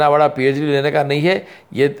کوئی اتنا بڑا پی ایچ ڈی لینے کا نہیں ہے،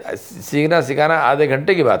 یہ سیکھنا سکھانا آدھے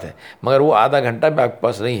گھنٹے کی بات ہے، مگر وہ آدھا گھنٹہ بھی آپ کے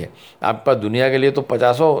پاس نہیں ہے۔ آپ کے پاس دنیا کے لیے تو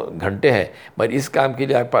 50 گھنٹے ہیں، مگر اس کام کے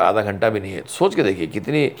لیے آپ کے پاس آدھا گھنٹہ بھی نہیں ہے۔ سوچ کے دیکھیے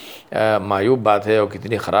کتنی معیوب بات ہے، اور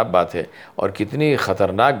کتنی خراب بات ہے، اور کتنی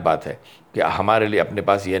خطرناک بات ہے کہ ہمارے لیے اپنے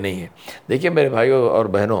پاس یہ نہیں ہے۔ دیکھیے میرے بھائیوں اور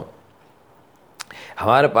بہنوں،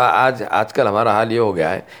 ہمارے پاس آج کل ہمارا حال یہ ہو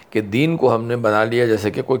گیا ہے کہ دین کو ہم نے بنا لیا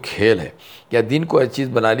جیسے کہ کوئی کھیل ہے، یا دین کو ایسی چیز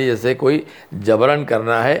بنا لی جیسے کوئی جبرن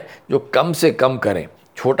کرنا ہے جو کم سے کم کریں،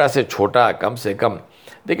 چھوٹا سے چھوٹا، کم سے کم۔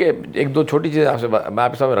 دیکھیے ایک دو چھوٹی چیزیں میں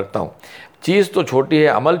آپ کے سامنے رکھتا ہوں۔ چیز تو چھوٹی ہے،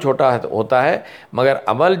 عمل چھوٹا ہوتا ہے، مگر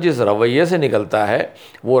عمل جس رویے سے نکلتا ہے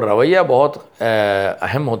وہ رویہ بہت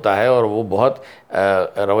اہم ہوتا ہے، اور وہ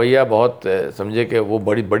رویہ بہت سمجھے کہ وہ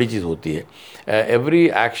بڑی چیز ہوتی ہے۔ Every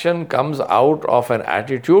action comes out of an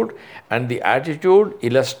attitude, and the attitude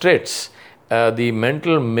illustrates the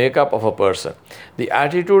mental makeup of a person. The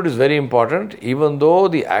attitude is very important, even though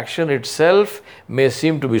the action itself may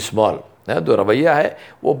seem to be small. جو رویہ ہے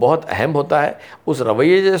وہ بہت اہم ہوتا ہے۔ اس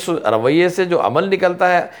رویے سے جو عمل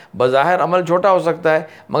نکلتا ہے بظاہر عمل چھوٹا ہو سکتا ہے،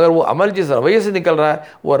 مگر وہ عمل جس رویے سے نکل رہا ہے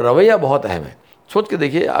وہ رویہ بہت اہم ہے۔ سوچ کے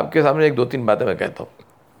دیکھیے، آپ کے سامنے ایک دو تین باتیں میں کہتا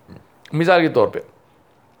ہوں۔ مثال کے طور پہ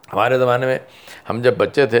ہمارے زمانے میں ہم جب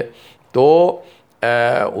بچے تھے تو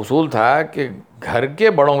اصول تھا کہ گھر کے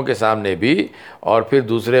بڑوں کے سامنے بھی، اور پھر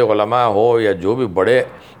دوسرے علماء ہو یا جو بھی بڑے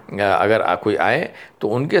اگر کوئی آئیں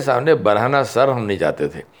تو ان کے سامنے برہنہ سر ہم نہیں جاتے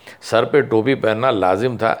تھے۔ سر پہ ٹوپی پہننا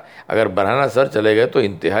لازم تھا، اگر برہنہ سر چلے گئے تو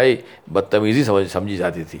انتہائی بدتمیزی سمجھی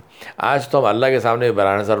جاتی تھی۔ آج تو ہم اللہ کے سامنے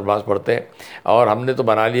برہنہ سر نماز پڑھتے ہیں، اور ہم نے تو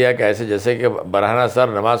بنا لیا کہ ایسے جیسے کہ برہنہ سر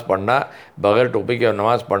نماز پڑھنا، بغیر ٹوپی کے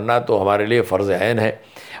نماز پڑھنا تو ہمارے لیے فرض عین ہے۔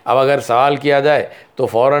 اب اگر سوال کیا جائے تو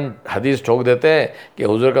فوراً حدیث ٹھوک دیتے ہیں کہ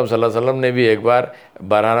حضور اکرم صلی اللہ علیہ وسلم نے بھی ایک بار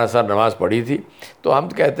برہنہ سر نماز پڑھی تھی۔ تو ہم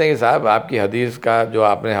کہتے ہیں کہ صاحب آپ کی حدیث کا جو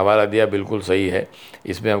آپ نے حوالہ دیا بالکل صحیح ہے،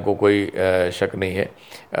 اس میں ہم کو کوئی شک نہیں ہے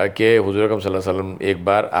کہ حضور اکرم صلی اللہ علیہ وسلم ایک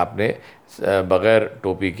بار آپ نے بغیر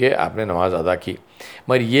ٹوپی کے آپ نے نماز ادا کی،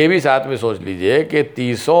 مگر یہ بھی ساتھ میں سوچ لیجئے کہ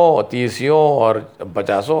 30 اور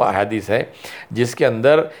 50 احادیث ہیں جس کے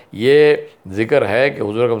اندر یہ ذکر ہے کہ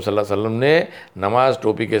حضور اکرم صلی اللہ علیہ وسلم نے نماز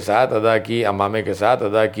ٹوپی کے ساتھ ادا کی، امامے کے ساتھ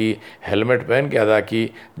ادا کی، ہیلمٹ پہن کے ادا کی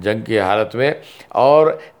جنگ کی حالت میں۔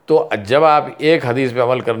 اور تو جب آپ ایک حدیث پہ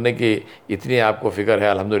عمل کرنے کی اتنی آپ کو فکر ہے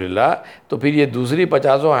الحمدللہ، تو پھر یہ دوسری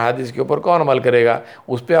 50 احادیث کے اوپر کون عمل کرے گا؟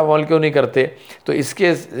 اس پہ عمل کیوں نہیں کرتے؟ تو اس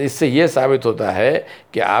سے یہ ثابت ہوتا ہے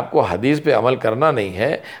کہ آپ کو حدیث پہ عمل کرنا نہیں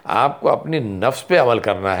ہے، آپ کو اپنی نفس پہ عمل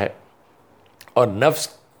کرنا ہے، اور نفس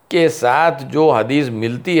کے ساتھ جو حدیث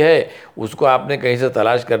ملتی ہے اس کو آپ نے کہیں سے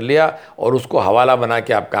تلاش کر لیا اور اس کو حوالہ بنا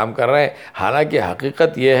کے آپ کام کر رہے ہیں، حالانکہ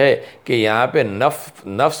حقیقت یہ ہے کہ یہاں پہ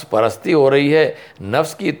نفس پرستی ہو رہی ہے،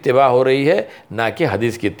 نفس کی اتباع ہو رہی ہے، نہ کہ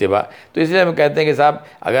حدیث کی اتباع۔ تو اس لیے ہم کہتے ہیں کہ صاحب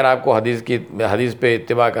اگر آپ کو حدیث پہ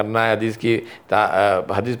اتباع کرنا ہے،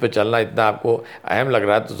 حدیث پہ چلنا اتنا آپ کو اہم لگ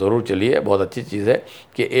رہا ہے تو ضرور چلیے، بہت اچھی چیز ہے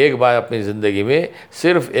کہ ایک بار اپنی زندگی میں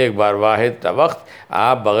صرف ایک بار واحد وقت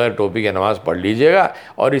آپ بغیر ٹوپی کے نماز پڑھ لیجئے گا،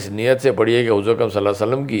 اور اس نیت سے پڑھیے کہ حضور اکرم صلی اللہ علیہ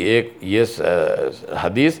وسلم کی ایک یہ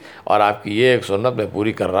حدیث اور آپ کی یہ ایک سنت میں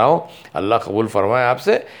پوری کر رہا ہوں، اللہ قبول فرمائے آپ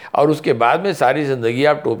سے۔ اور اس کے بعد میں ساری زندگی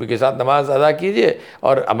آپ ٹوپی کے ساتھ نماز ادا کیجئے،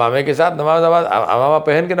 اور امامے کے ساتھ امامہ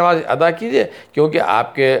پہن کے نماز ادا کیجئے، کیونکہ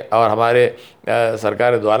آپ کے اور ہمارے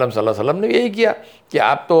سرکار دو عالم صلی اللہ علیہ وسلم نے یہی کیا کہ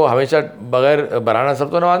آپ تو ہمیشہ بغیر برہنہ سر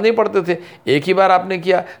تو نماز نہیں پڑھتے تھے، ایک ہی بار آپ نے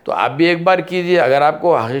کیا تو آپ بھی ایک بار کیجئے اگر آپ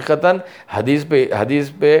کو حقیقتاً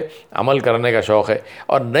حدیث پہ عمل کرنے کا شوق ہے،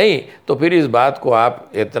 اور نہیں تو پھر اس بات کو آپ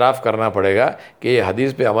اعتراف کرنا پڑے گا کہ یہ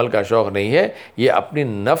حدیث پہ عمل کا شوق نہیں ہے، یہ اپنی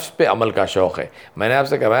نفس پہ عمل کا شوق ہے۔ میں آپ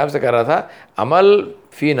سے کہہ رہا تھا عمل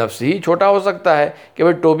فی نفس ہی چھوٹا ہو سکتا ہے کہ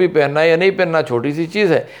بھئی ٹوپی پہننا یا نہیں پہننا چھوٹی سی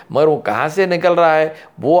چیز ہے، مگر وہ کہاں سے نکل رہا ہے؟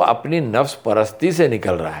 وہ اپنی نفس پرستی سے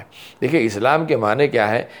نکل رہا ہے۔ دیکھیں اسلام کے معنی کیا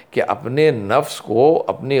ہے کہ اپنے نفس کو،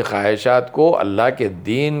 اپنی خواہشات کو اللہ کے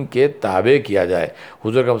دین کے تابع کیا جائے۔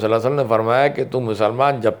 حضور اکرم صلی اللہ علیہ وسلم نے فرمایا کہ تم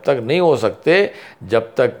مسلمان جب تک نہیں ہو سکتے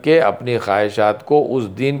جب تک کہ اپنی خواہشات کو اس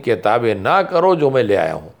دین کے تابع نہ کرو جو میں لے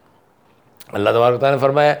آیا ہوں۔ اللہ تبارک و تعالیٰ نے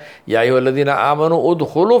فرمایا یا ایھا الذین آمنوا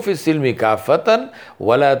ادخلوا فی السلم کافۃ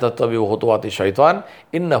ولا تتبعوا خطوات الشیطان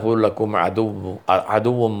انہ لکم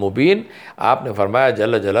عدو مبین۔ آپ نے فرمایا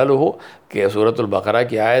جل جلالہ کہ سورۃ البقرہ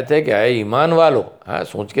کی آیت ہے کہ اے ایمان والو،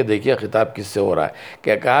 سوچ کے دیکھیے خطاب کس سے ہو رہا ہے،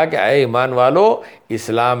 کہ کہا کہ اے ایمان والو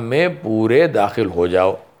اسلام میں پورے داخل ہو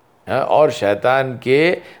جاؤ اور شیطان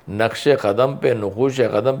کے نقش قدم پہ، نقوش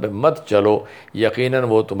قدم پہ مت چلو، یقیناً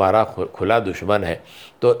وہ تمہارا کھلا دشمن ہے۔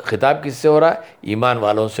 تو خطاب کس سے ہو رہا ہے؟ ایمان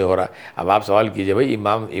والوں سے ہو رہا ہے۔ اب آپ سوال کیجئے بھائی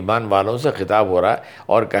ایمان والوں سے خطاب ہو رہا ہے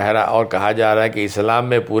اور کہا جا رہا ہے کہ اسلام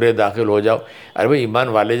میں پورے داخل ہو جاؤ۔ ارے بھائی ایمان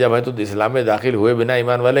والے جب ہیں تو اسلام میں داخل ہوئے بنا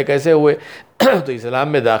ایمان والے کیسے ہوئے؟ تو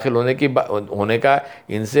اسلام میں داخل ہونے کا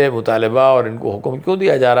ان سے مطالبہ اور ان کو حکم کیوں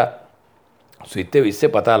دیا جا رہا؟ اس سے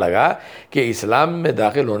پتہ لگا کہ اسلام میں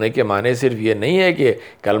داخل ہونے کے معنی صرف یہ نہیں ہے کہ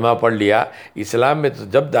کلمہ پڑھ لیا۔ اسلام میں تو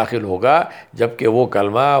جب داخل ہوگا جب کہ وہ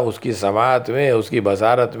کلمہ اس کی سماعت میں، اس کی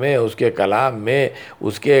بصارت میں، اس کے کلام میں،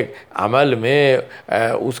 اس کے عمل میں،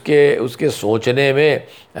 اس کے سوچنے میں،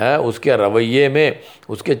 اس کے رویے میں،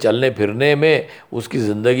 اس کے چلنے پھرنے میں، اس کی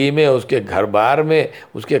زندگی میں، اس کے گھر بار میں،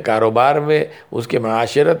 اس کے کاروبار میں، اس کے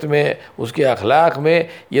معاشرت میں، اس کے اخلاق میں،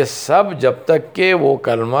 یہ سب جب تک کہ وہ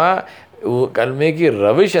کلمے کی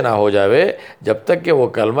روش نہ ہو جاوے، جب تک کہ وہ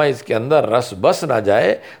کلمہ اس کے اندر رس بس نہ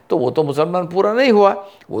جائے تو وہ تو مسلمان پورا نہیں ہوا،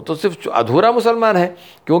 وہ تو صرف ادھورا مسلمان ہے۔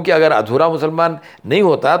 کیونکہ اگر ادھورا مسلمان نہیں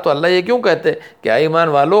ہوتا تو اللہ یہ کیوں کہتے کہ اے ایمان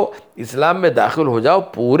والو اسلام میں داخل ہو جاؤ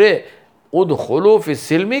پورے، ادخلوا فی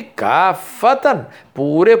السلم کافۃ،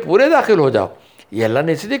 پورے داخل ہو جاؤ۔ یہ اللہ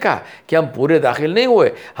نے اس لیے کہا کہ ہم پورے داخل نہیں ہوئے،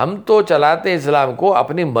 ہم تو چلاتے ہیں اسلام کو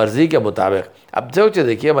اپنی مرضی کے مطابق۔ اب سوچے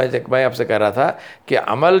دیکھیے، میں آپ سے کہہ رہا تھا کہ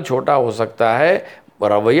عمل چھوٹا ہو سکتا ہے،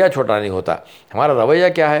 رویہ چھوٹا نہیں ہوتا۔ ہمارا رویہ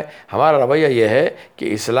کیا ہے؟ ہمارا رویہ یہ ہے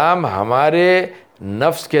کہ اسلام ہمارے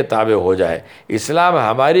نفس کے تابع ہو جائے، اسلام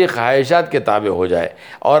ہماری خواہشات کے تابع ہو جائے،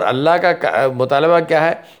 اور اللہ کا مطالبہ کیا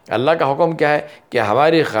ہے، اللہ کا حکم کیا ہے کہ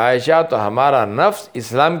ہماری خواہشات اور ہمارا نفس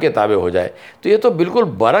اسلام کے تابع ہو جائے۔ تو یہ تو بالکل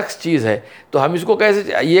برعکس چیز ہے۔ تو ہم اس کو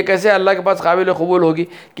کیسے اللہ کے پاس قابل قبول ہوگی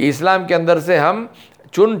کہ اسلام کے اندر سے ہم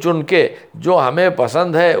چن کے جو ہمیں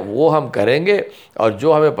پسند ہے وہ ہم کریں گے اور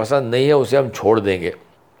جو ہمیں پسند نہیں ہے اسے ہم چھوڑ دیں گے۔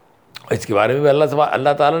 اس کے بارے میں بھی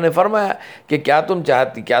اللہ تعالیٰ نے فرمایا کہ کیا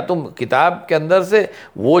تم کتاب کے اندر سے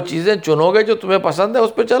وہ چیزیں چنو گے جو تمہیں پسند ہے،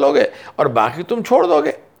 اس پہ چلو گے اور باقی تم چھوڑ دو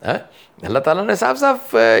گے؟ اللہ تعالیٰ نے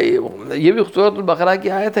صاف یہ بھی سورۃ البقرہ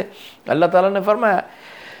کی آیت ہے، اللہ تعالیٰ نے فرمایا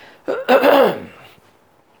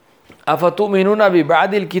افتؤمنون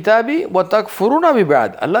ببعض الکتاب وتکفرون ببعض۔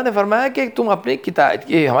 اللہ نے فرمایا کہ تم اپنی کتاب،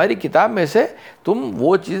 کہ ہماری کتاب میں سے تم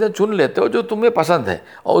وہ چیزیں چن لیتے ہو جو تمہیں پسند ہے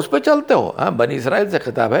اور اس پہ چلتے ہو۔ بنی اسرائیل سے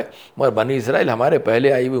خطاب ہے، مگر بنی اسرائیل ہمارے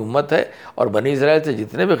پہلے آئی ہوئی امت ہے، اور بنی اسرائیل سے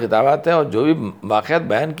جتنے بھی خطابات ہیں اور جو بھی واقعات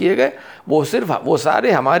بیان کیے گئے وہ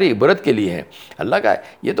سارے ہماری عبرت کے لیے ہیں۔ اللہ کا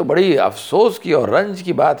یہ تو بڑی افسوس کی اور رنج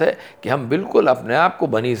کی بات ہے کہ ہم بالکل اپنے آپ کو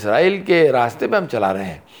بنی اسرائیل کے راستے پہ ہم چلا رہے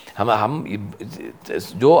ہیں۔ ہم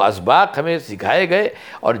جو اسباق ہمیں سکھائے گئے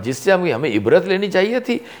اور جس سے ہمیں عبرت لینی چاہیے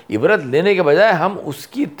تھی، عبرت لینے کے بجائے ہم اس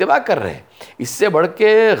کی اتباع کر رہے ہیں۔ اس سے بڑھ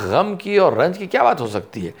کے غم کی اور رنج کی کیا بات ہو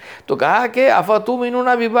سکتی ہے؟ تو کہا کہ افتؤمنون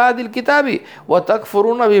ببعض الکتاب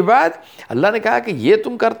وتکفرون ببعض۔ اللہ نے کہا کہ یہ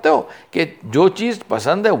تم کرتے ہو کہ جو چیز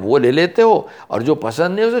پسند ہے وہ لے لیتے ہو اور جو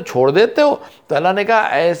پسند نہیں اسے چھوڑ دیتے ہو۔ تو اللہ نے کہا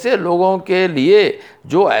ایسے لوگوں کے لیے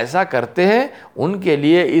جو ایسا کرتے ہیں ان کے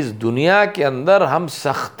لیے اس دنیا کے اندر ہم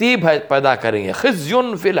سختی پیدا کریں گے۔ خزی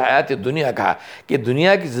فی الحیات دنیا، کہا کہ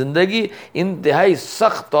دنیا کی زندگی انتہائی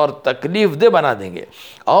سخت اور تکلیف دہ بنا دیں گے،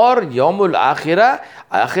 اور یوم الآخرہ،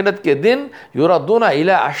 آخرت کے دن یردون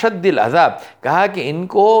الی اشد العذاب، کہا کہ ان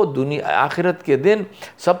کو آخرت کے دن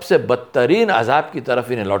سب سے بدترین عذاب کی طرف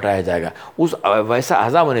انہیں لوٹایا جائے گا، ویسا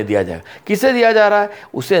عذاب انہیں دیا جائے گا۔ کسے دیا جا رہا ہے؟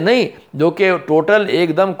 اسے نہیں جو کہ ٹوٹل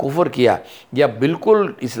ایک دم کفر کیا یا بالکل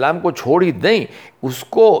بالکل اسلام کو چھوڑ ہی نہیں، اس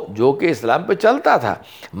کو جو کہ اسلام پہ چلتا تھا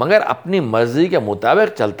مگر اپنی مرضی کے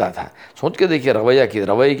مطابق چلتا تھا. سوچ کے دیکھیے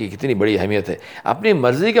رویے کی کتنی بڑی اہمیت ہے. اپنی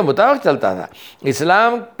مرضی کے مطابق چلتا تھا.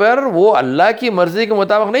 اسلام پر وہ اللہ کی مرضی کے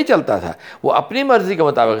مطابق نہیں چلتا تھا، وہ اپنی مرضی کے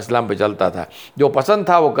مطابق اسلام پہ چلتا تھا. جو پسند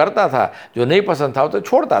تھا وہ کرتا تھا، جو نہیں پسند تھا وہ تو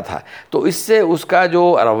چھوڑتا تھا. تو اس سے اس کا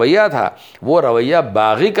جو رویہ تھا وہ رویہ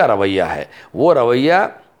باغی کا رویہ ہے، وہ رویہ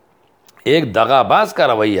ایک دغا باز کا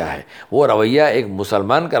رویہ ہے، وہ رویہ ایک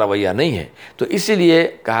مسلمان کا رویہ نہیں ہے. تو اسی لیے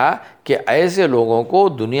کہا کہ ایسے لوگوں کو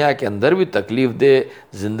دنیا کے اندر بھی تکلیف دہ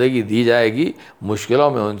زندگی دی جائے گی، مشکلوں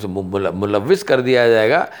میں ان سے ملوث کر دیا جائے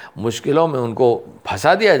گا، مشکلوں میں ان کو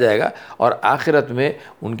پھنسا دیا جائے گا، اور آخرت میں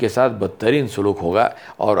ان کے ساتھ بدترین سلوک ہوگا،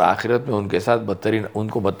 اور آخرت میں ان کے ساتھ ان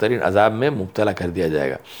کو بدترین عذاب میں مبتلا کر دیا جائے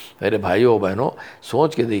گا. میرے بھائیوں بہنوں،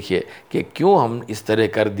 سوچ کے دیکھیے کہ کیوں ہم اس طرح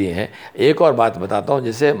کر دیے ہیں. ایک اور بات بتاتا ہوں،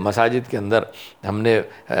 جیسے مساجد کے اندر ہم نے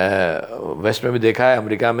ویسٹ میں بھی دیکھا ہے،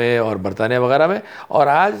 امریکہ میں اور برطانیہ وغیرہ میں، اور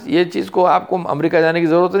آج یہ چیز کو آپ کو امریکہ جانے کی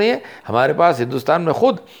ضرورت نہیں ہے. ہمارے پاس ہندوستان میں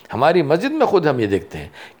خود ہماری مسجد میں خود ہم یہ دیکھتے ہیں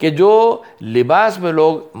کہ جو لباس میں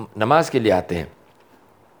لوگ نماز کے لیے آتے ہیں،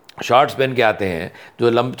 شارٹس پہن کے آتے ہیں جو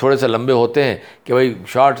تھوڑے سے لمبے ہوتے ہیں، کہ بھائی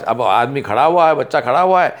شارٹس، اب آدمی کھڑا ہوا ہے، بچہ کھڑا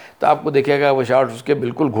ہوا ہے تو آپ کو دیکھے گا وہ شارٹس اس کے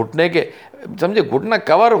بالکل گھٹنے کے، سمجھے گھٹنا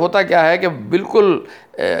کور ہوتا کیا ہے کہ بالکل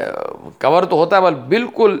کور تو ہوتا ہے بل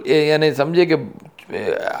بالکل، یعنی سمجھے کہ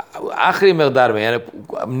آخری مقدار میں،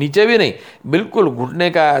 یعنی نیچے بھی نہیں، بالکل گھٹنے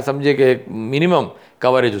کا سمجھے کہ منیمم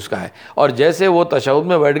کوریج اس کا ہے. اور جیسے وہ تشہد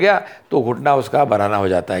میں بیٹھ گیا تو گھٹنا اس کا برانا ہو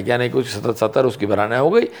جاتا ہے، یعنی کچھ سطر اس کی برانا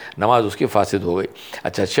ہو گئی، نماز اس کی فاسد ہو گئی.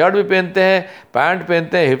 اچھا، شرٹ بھی پہنتے ہیں، پینٹ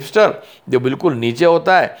پہنتے ہیں ہپسٹر جو بالکل نیچے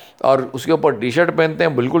ہوتا ہے، اور اس کے اوپر ٹی شرٹ پہنتے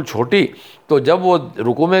ہیں بالکل چھوٹی. تو جب وہ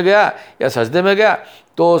رکوع میں گیا یا سجدے میں گیا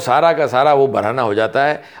تو سارا کا سارا وہ برانا ہو جاتا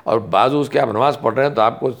ہے. اور بعض اس کے آپ نماز پڑھ رہے ہیں تو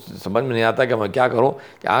آپ کو سمجھ میں نہیں آتا کہ میں کیا کروں،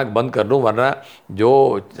 کہ آنکھ بند کر لوں، ورنہ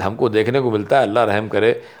جو ہم کو دیکھنے کو ملتا ہے اللہ رحم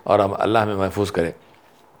کرے اور اللہ ہمیں محفوظ کرے.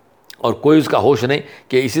 اور کوئی اس کا ہوش نہیں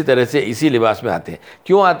کہ اسی طرح سے اسی لباس میں آتے ہیں.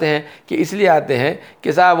 کیوں آتے ہیں؟ کہ اس لیے آتے ہیں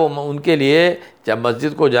کہ صاحب وہ ان کے لیے جب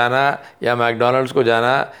مسجد کو جانا یا میک ڈونلڈس کو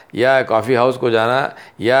جانا یا کافی ہاؤس کو جانا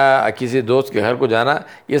یا کسی دوست کے گھر کو جانا،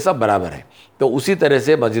 یہ سب برابر ہے. تو اسی طرح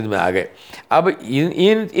سے مسجد میں آ گئے. اب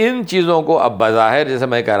ان چیزوں کو اب بظاہر جیسے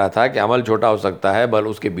میں کہہ رہا تھا کہ عمل چھوٹا ہو سکتا ہے، بل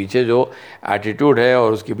اس کے پیچھے جو ایٹیٹیوڈ ہے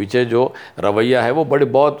اور اس کے پیچھے جو رویہ ہے وہ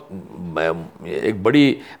بہت ایک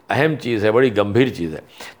بڑی اہم چیز ہے، بڑی گمبھیر چیز ہے.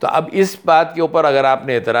 تو اب اس بات کے اوپر اگر آپ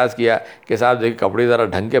نے اعتراض کیا کہ صاحب دیکھیں کپڑے ذرا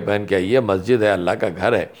ڈھنگ کے پہن کے آئیے، مسجد ہے، اللہ کا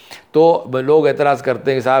گھر ہے، تو لوگ اعتراض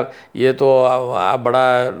کرتے ہیں کہ صاحب یہ تو آپ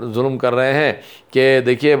بڑا ظلم کر رہے ہیں، کہ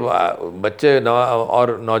دیکھیے بچے اور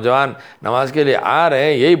نوجوان نماز کے لیے آ رہے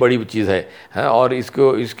ہیں، یہی بڑی چیز ہے، اور اس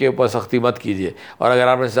کے اوپر سختی مت کیجیے، اور اگر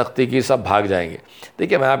آپ نے سختی کی سب بھاگ جائیں گے.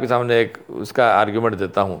 دیکھیے میں آپ کے سامنے ایک اس کا آرگیومنٹ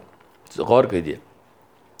دیتا ہوں، غور کیجیے.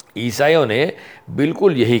 عیسائیوں نے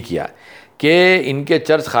بالکل یہی کیا کہ ان کے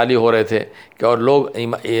چرچ خالی ہو رہے تھے کہ اور لوگ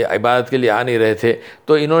عبادت کے لیے آ نہیں رہے تھے،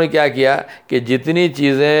 تو انہوں نے کیا کیا کہ جتنی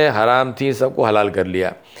چیزیں حرام تھیں سب کو حلال کر لیا،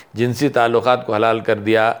 جنسی تعلقات کو حلال کر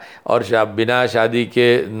دیا، اور بنا شادی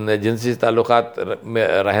کے جنسی تعلقات میں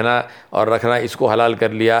رہنا اور رکھنا اس کو حلال کر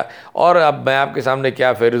لیا. اور اب میں آپ کے سامنے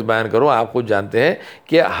کیا فہرست بیان کروں، آپ خود جانتے ہیں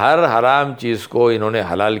کہ ہر حرام چیز کو انہوں نے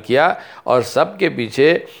حلال کیا، اور سب کے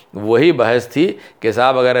پیچھے وہی بحث تھی کہ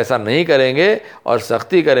صاحب اگر ایسا نہیں کریں گے اور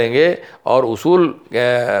سختی کریں گے اور اصول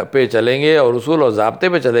پہ چلیں گے اور اصول اور ضابطے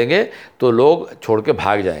پہ چلیں گے تو لوگ چھوڑ کے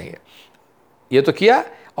بھاگ جائیں گے. یہ تو کیا،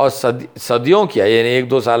 اور صدیوں کیا، یعنی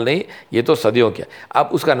 1-2 سال نہیں، یہ تو صدیوں کیا. اب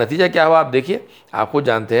اس کا نتیجہ کیا ہوا آپ دیکھیے. آپ خود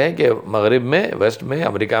جانتے ہیں کہ مغرب میں، ویسٹ میں،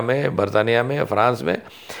 امریکہ میں، برطانیہ میں، فرانس میں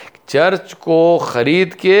چرچ کو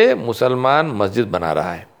خرید کے مسلمان مسجد بنا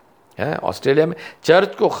رہا ہے. آسٹریلیا میں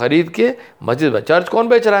چرچ کو خرید کے مسجد چرچ کون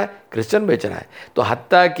بیچ رہا ہے؟ کرسچن بیچ رہا ہے. تو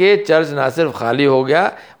حتیٰ کہ چرچ نہ صرف خالی ہو گیا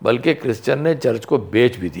بلکہ کرسچن نے چرچ کو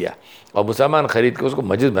بیچ بھی دیا اور مسلمان خرید کے اس کو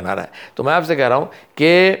مسجد بنا رہا ہے. تو میں آپ سے کہہ رہا ہوں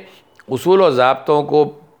کہ اصول و ضابطوں کو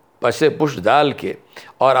پشت ڈال کے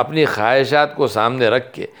اور اپنی خواہشات کو سامنے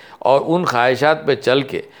رکھ کے اور ان خواہشات پہ چل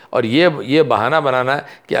کے اور یہ بہانہ بنانا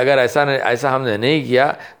کہ اگر ایسا ہم نے نہیں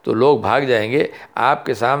کیا تو لوگ بھاگ جائیں گے. آپ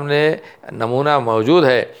کے سامنے نمونہ موجود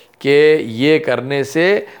ہے کہ یہ کرنے سے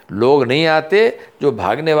لوگ نہیں آتے، جو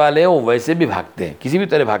بھاگنے والے ہیں وہ ویسے بھی بھاگتے ہیں، کسی بھی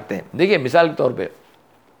طرح بھاگتے ہیں. دیکھیے مثال کے طور پہ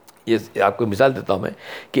یہ آپ کو مثال دیتا ہوں میں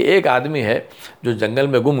کہ ایک آدمی ہے جو جنگل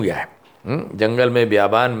میں گم گیا ہے، جنگل میں،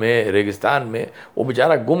 بیابان میں، ریگستان میں وہ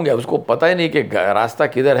بیچارہ گم گیا، اس کو پتہ ہی نہیں کہ راستہ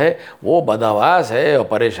کدھر ہے، وہ بدحواس ہے اور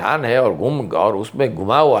پریشان ہے اور اس میں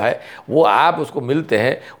گما ہوا ہے. وہ آپ اس کو ملتے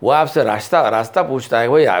ہیں، وہ آپ سے راستہ پوچھتا ہے،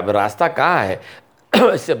 بھائی راستہ کہاں ہے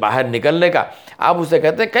اس سے باہر نکلنے کا. آپ اسے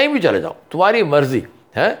کہتے ہیں کہیں بھی چلے جاؤ، تمہاری مرضی،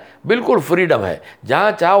 ہے، بالکل فریڈم ہے،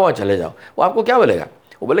 جہاں چاہو وہاں چلے جاؤ. وہ آپ کو کیا بولے گا؟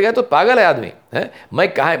 وہ بولے گا تو پاگل ہے آدمی ہے.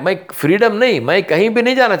 میں فریڈم نہیں، میں کہیں بھی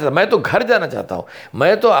نہیں جانا چاہتا، میں تو گھر جانا چاہتا ہوں،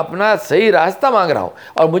 میں تو اپنا صحیح راستہ مانگ رہا ہوں،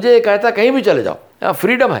 اور مجھے یہ کہتا کہیں بھی چلے جاؤ.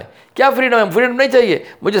 فریڈم ہے؟ کیا فریڈم ہے؟ فریڈم نہیں چاہیے،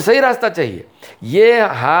 مجھے صحیح راستہ چاہیے. یہ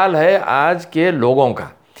حال ہے آج کے لوگوں کا.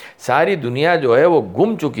 ساری دنیا جو ہے وہ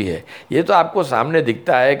گم چکی ہے. یہ تو آپ کو سامنے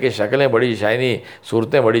دکھتا ہے کہ شکلیں بڑی شائنی،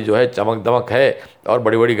 صورتیں بڑی جو ہے چمک دمک ہے، اور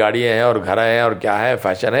بڑی بڑی گاڑیاں ہیں اور گھر ہیں اور کیا ہے،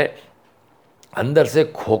 فیشن ہے. اندر سے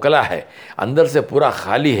کھوکھلا ہے، اندر سے پورا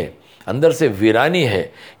خالی ہے، اندر سے ویرانی ہے.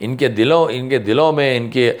 ان کے دلوں میں، ان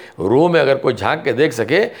کے روح میں اگر کوئی جھانک کے دیکھ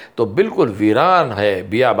سکے تو بالکل ویران ہے،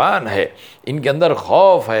 بیابان ہے. ان کے اندر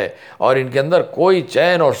خوف ہے، اور ان کے اندر کوئی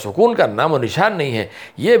چین اور سکون کا نام و نشان نہیں ہے.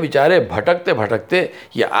 یہ بیچارے بھٹکتے بھٹکتے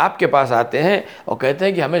یہ آپ کے پاس آتے ہیں اور کہتے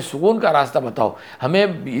ہیں کہ ہمیں سکون کا راستہ بتاؤ، ہمیں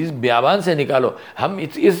اس بیابان سے نکالو، ہم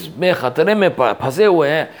اس میں خطرے میں پھنسے ہوئے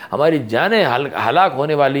ہیں، ہماری جانیں ہلاک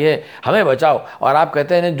ہونے والی ہے، ہمیں بچاؤ. اور آپ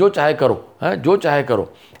کہتے ہیں جو چاہے کرو، جو چاہے کرو.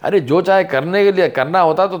 ارے جو چاہے کرنے کے لیے کرنا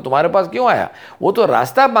ہوتا تو تمہارے پاس کیوں آیا؟ وہ تو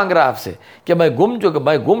راستہ مانگ رہا آپ سے کہ میں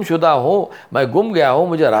گم شدہ ہوں، میں گم گیا ہوں،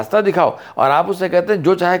 مجھے راستہ دکھاؤ. اور آپ اس سے کہتے ہیں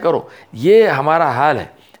جو چاہے کرو. یہ ہمارا حال ہے.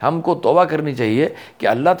 ہم کو توبہ کرنی چاہیے کہ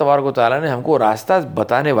اللہ تبارک و تعالیٰ نے ہم کو راستہ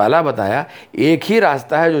بتانے والا بتایا. ایک ہی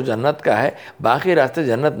راستہ ہے جو جنت کا ہے، باقی راستے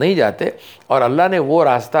جنت نہیں جاتے. اور اللہ نے وہ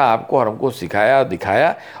راستہ آپ کو اور ہم کو سکھایا،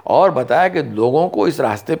 دکھایا اور بتایا کہ لوگوں کو اس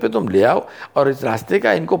راستے پہ تم لے آؤ اور اس راستے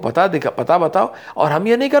کا ان کو پتہ بتاؤ. اور ہم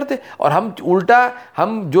یہ نہیں کرتے، اور ہم الٹا،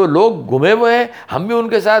 ہم جو لوگ گمے ہوئے ہیں ہم بھی ان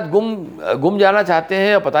کے ساتھ گم جانا چاہتے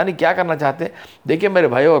ہیں اور پتہ نہیں کیا کرنا چاہتے ہیں. دیکھیے میرے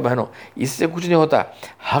بھائیوں اور بہنوں، اس سے کچھ نہیں ہوتا.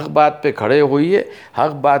 حق بات پہ کھڑے ہوئیے،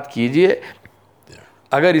 حق بات کیجئے.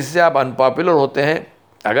 اگر اس سے آپ انپاپولر ہوتے ہیں،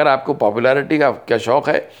 اگر آپ کو پاپولیرٹی کا کیا شوق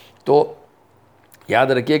ہے، تو یاد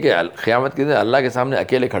رکھیے کہ قیامت کے دن اللہ کے سامنے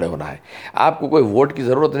اکیلے کھڑے ہونا ہے. آپ کو کوئی ووٹ کی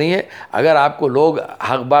ضرورت نہیں ہے. اگر آپ کو لوگ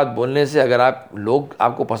حق بات بولنے سے، اگر لوگ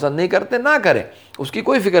آپ کو پسند نہیں کرتے، نہ کریں، اس کی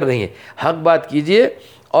کوئی فکر نہیں ہے. حق بات کیجئے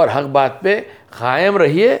اور حق بات پہ قائم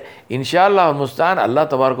رہیے. انشاءاللہ المستعان اللہ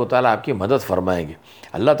تبارک و تعالیٰ آپ کی مدد فرمائیں گے.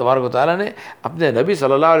 اللہ تبارک و تعالیٰ نے اپنے نبی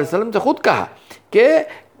صلی اللہ علیہ وسلم سے خود کہا کہ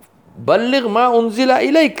بلغ ما انزل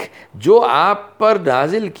الیک، جو آپ پر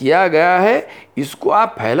نازل کیا گیا ہے اس کو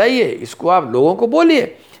آپ پھیلائیے، اس کو آپ لوگوں کو بولیے.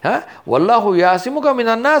 واللہ یعصمک من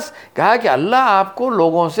الناس، کہا کہ اللہ آپ کو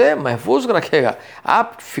لوگوں سے محفوظ رکھے گا.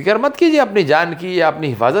 آپ فکر مت کیجیے اپنی جان کی یا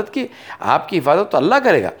اپنی حفاظت کی، آپ کی حفاظت تو اللہ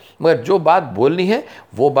کرے گا. مگر جو بات بولنی ہے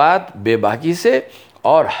وہ بات بے باکی سے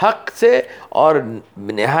اور حق سے اور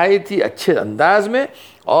نہایت ہی اچھے انداز میں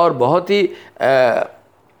اور بہت ہی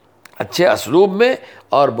اچھے اسلوب میں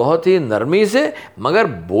اور بہت ہی نرمی سے مگر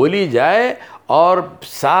بولی جائے، اور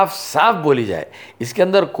صاف صاف بولی جائے. اس کے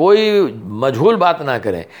اندر کوئی مجہول بات نہ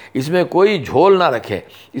کریں، اس میں کوئی جھول نہ رکھیں،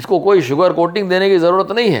 اس کو کوئی شوگر کوٹنگ دینے کی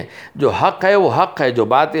ضرورت نہیں ہے. جو حق ہے وہ حق ہے، جو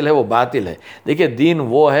باطل ہے وہ باطل ہے. دیکھیے دین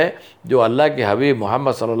وہ ہے جو اللہ کے حبیب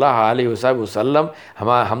محمد صلی اللہ علیہ وسلم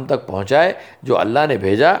ہم تک پہنچائے، جو اللہ نے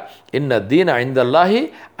بھیجا. ان الدین عند اللہ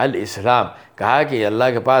الاسلام، کہا کہ اللہ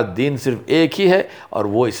کے پاس دین صرف ایک ہی ہے اور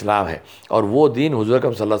وہ اسلام ہے. اور وہ دین حضور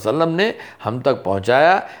اکرم صلی اللہ علیہ وسلم نے ہم تک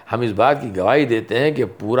پہنچایا. ہم اس بات کی گواہی دیتے ہیں کہ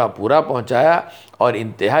پورا پہنچایا اور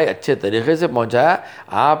انتہائی اچھے طریقے سے پہنچایا.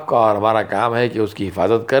 آپ کا اور ہمارا کام ہے کہ اس کی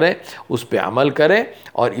حفاظت کریں، اس پہ عمل کریں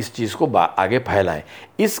اور اس چیز کو آگے پھیلائیں.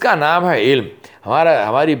 اس کا نام ہے علم.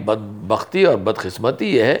 ہماری بدبختی اور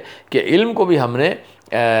بدقسمتی یہ ہے کہ علم کو بھی ہم نے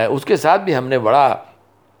اس کے ساتھ بھی ہم نے بڑا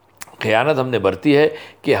خیانت ہم نے برتی ہے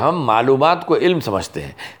کہ ہم معلومات کو علم سمجھتے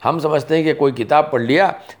ہیں. ہم سمجھتے ہیں کہ کوئی کتاب پڑھ لیا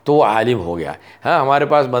تو وہ عالم ہو گیا. ہمارے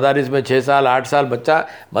پاس مدارس میں 6 سال 8 سال بچہ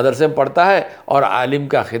مدرسے میں پڑھتا ہے اور عالم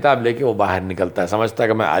کا خطاب لے کے وہ باہر نکلتا ہے، سمجھتا ہے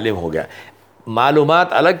کہ میں عالم ہو گیا.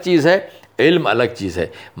 معلومات الگ چیز ہے، علم الگ چیز ہے.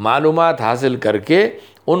 معلومات حاصل کر کے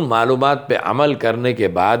ان معلومات پہ عمل کرنے کے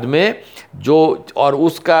بعد میں اور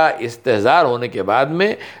اس کا استحضار ہونے کے بعد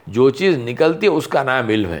میں جو چیز نکلتی ہے اس کا نام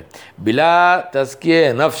علم ہے. بلا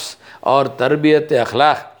تزکیہ نفس اور تربیت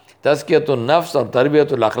اخلاق، تزکیۃ النفس اور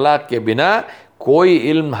تربیت الاخلاق کے بنا کوئی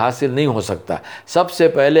علم حاصل نہیں ہو سکتا. سب سے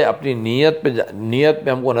پہلے اپنی نیت پہ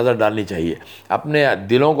ہم کو نظر ڈالنی چاہیے. اپنے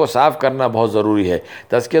دلوں کو صاف کرنا بہت ضروری ہے.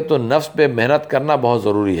 تزکیۃ النفس پہ محنت کرنا بہت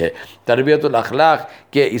ضروری ہے. تربیت الاخلاق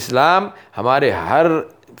کہ اسلام ہمارے ہر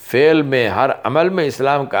فعل میں، ہر عمل میں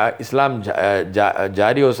اسلام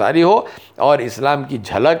جاری و ساری ہو، اور اسلام کی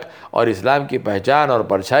جھلک اور اسلام کی پہچان اور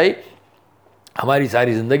پرچھائی ہماری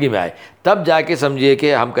ساری زندگی میں آئے. تب جا کے سمجھیے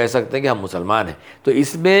کہ ہم کہہ سکتے ہیں کہ ہم مسلمان ہیں۔ تو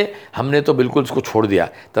اس میں ہم نے تو بالکل اس کو چھوڑ دیا،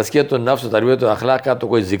 تزکیۃ النفس، تربیت الاخلاق کا تو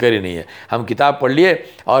کوئی ذکر ہی نہیں ہے۔ ہم کتاب پڑھ لیے،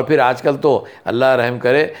 اور پھر آج کل تو اللہ رحم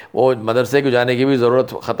کرے وہ مدرسے کو جانے کی بھی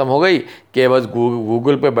ضرورت ختم ہو گئی کہ بس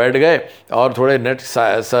گوگل پہ بیٹھ گئے اور تھوڑے نیٹ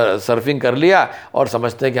سرفنگ کر لیا اور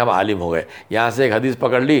سمجھتے ہیں کہ ہم عالم ہو گئے، یہاں سے ایک حدیث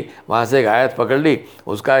پکڑ لی، وہاں سے ایک آیت پکڑ لی،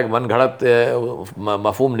 اس کا ایک من گھڑت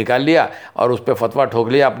مفہوم نکال لیا اور اس پہ فتویٰ ٹھوک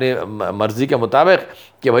لیا اپنی مرضی کے مطابق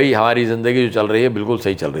کہ بھائی ہماری زندگی جو چل رہی ہے بالکل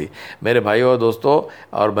صحیح چل رہی ہے۔ میرے بھائیوں اور دوستوں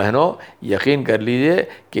اور بہنوں، یقین کر لیجئے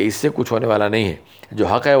کہ اس سے کچھ ہونے والا نہیں ہے۔ جو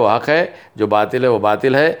حق ہے وہ حق ہے، جو باطل ہے وہ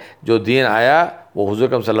باطل ہے۔ جو دین آیا وہ حضور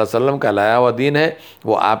اکرم صلی اللہ علیہ وسلم کا لایا ہوا دین ہے،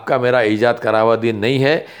 وہ آپ کا میرا ایجاد کرا ہوا دین نہیں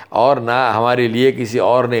ہے، اور نہ ہمارے لیے کسی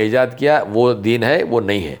اور نے ایجاد کیا وہ دین ہے، وہ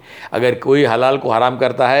نہیں ہے۔ اگر کوئی حلال کو حرام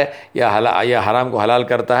کرتا ہے یا حرام کو حلال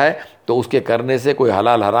کرتا ہے تو اس کے کرنے سے کوئی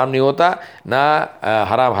حلال حرام نہیں ہوتا، نہ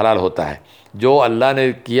حرام حلال ہوتا ہے۔ جو اللہ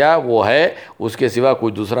نے کیا وہ ہے، اس کے سوا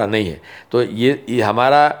کوئی دوسرا نہیں ہے۔ تو یہ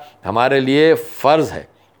ہمارے لیے فرض ہے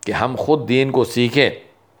کہ ہم خود دین کو سیکھیں،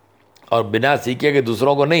 اور بنا سیکھے کہ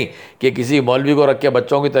دوسروں کو نہیں، کہ کسی مولوی کو رکھ کے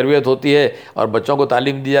بچوں کی تربیت ہوتی ہے اور بچوں کو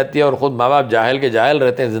تعلیم دی جاتی ہے اور خود ماں باپ جاہل کے جاہل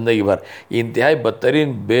رہتے ہیں زندگی بھر۔ یہ انتہائی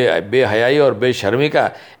بدترین بے حیائی اور بے شرمی کا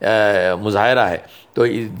مظاہرہ ہے۔ تو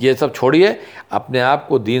یہ سب چھوڑیے، اپنے آپ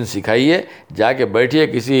کو دین سکھائیے، جا کے بیٹھیے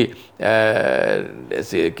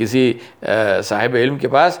کسی صاحب علم کے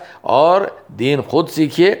پاس اور دین خود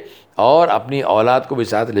سیکھیے، اور اپنی اولاد کو بھی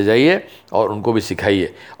ساتھ لے جائیے اور ان کو بھی سکھائیے۔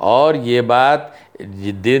 اور یہ بات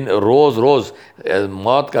دن روز روز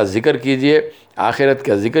موت کا ذکر کیجئے، آخرت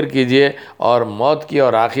کا ذکر کیجئے، اور موت کی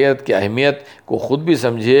اور آخرت کی اہمیت کو خود بھی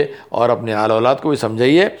سمجھیے اور اپنے آل اولاد کو بھی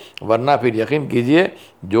سمجھائیے، ورنہ پھر یقین کیجئے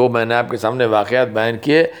جو میں نے آپ کے سامنے واقعات بیان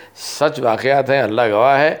کیے سچ واقعات ہیں، اللہ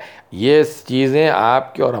گواہ ہے، یہ چیزیں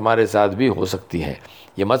آپ کے اور ہمارے ساتھ بھی ہو سکتی ہیں۔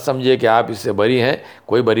 یہ مت سمجھیے کہ آپ اس سے بری ہیں،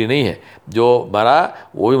 کوئی بری نہیں ہے۔ جو مرا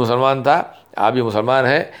وہ بھی مسلمان تھا، آپ بھی مسلمان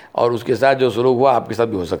ہیں، اور اس کے ساتھ جو سلوک ہوا آپ کے ساتھ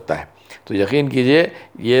بھی ہو سکتا ہے۔ تو یقین کیجئے،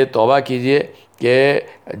 یہ توبہ کیجئے کہ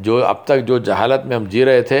جو اب تک جو جہالت میں ہم جی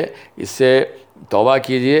رہے تھے اس سے توبہ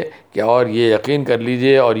کیجئے، کہ اور یہ یقین کر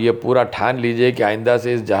لیجئے اور یہ پورا ٹھان لیجئے کہ آئندہ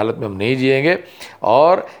سے اس جہالت میں ہم نہیں جئیں گے،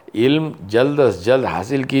 اور علم جلد از جلد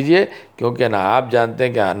حاصل کیجئے، کیونکہ نہ آپ جانتے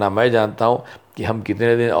ہیں کہ نہ میں جانتا ہوں کہ ہم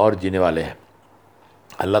کتنے دن اور جینے والے ہیں۔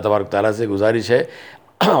 اللہ تبارک تعالیٰ سے گزارش ہے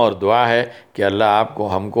اور دعا ہے کہ اللہ آپ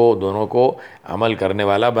کو، ہم کو، دونوں کو عمل کرنے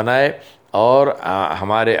والا بنائے، اور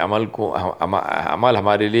ہمارے عمل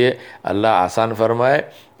ہمارے لیے اللہ آسان فرمائے،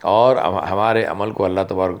 اور ہمارے عمل کو اللہ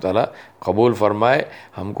تبارک تعالیٰ قبول فرمائے،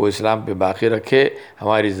 ہم کو اسلام پہ باقی رکھے،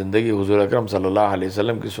 ہماری زندگی حضور اکرم صلی اللہ علیہ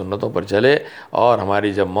وسلم کی سنتوں پر چلے، اور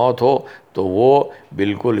ہماری جب موت ہو تو وہ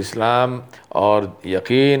بالکل اسلام اور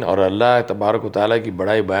یقین اور اللہ تبارک و تعالیٰ کی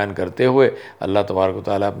بڑائی بیان کرتے ہوئے اللہ تبارک و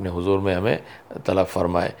تعالیٰ اپنے حضور میں ہمیں طلب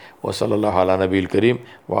فرمائے۔ وصلی اللہ علی نبی الکریم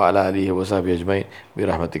وعلی آلہ وصحبہ اجمعین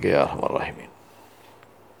برحمتک یا ارحم الراحمین۔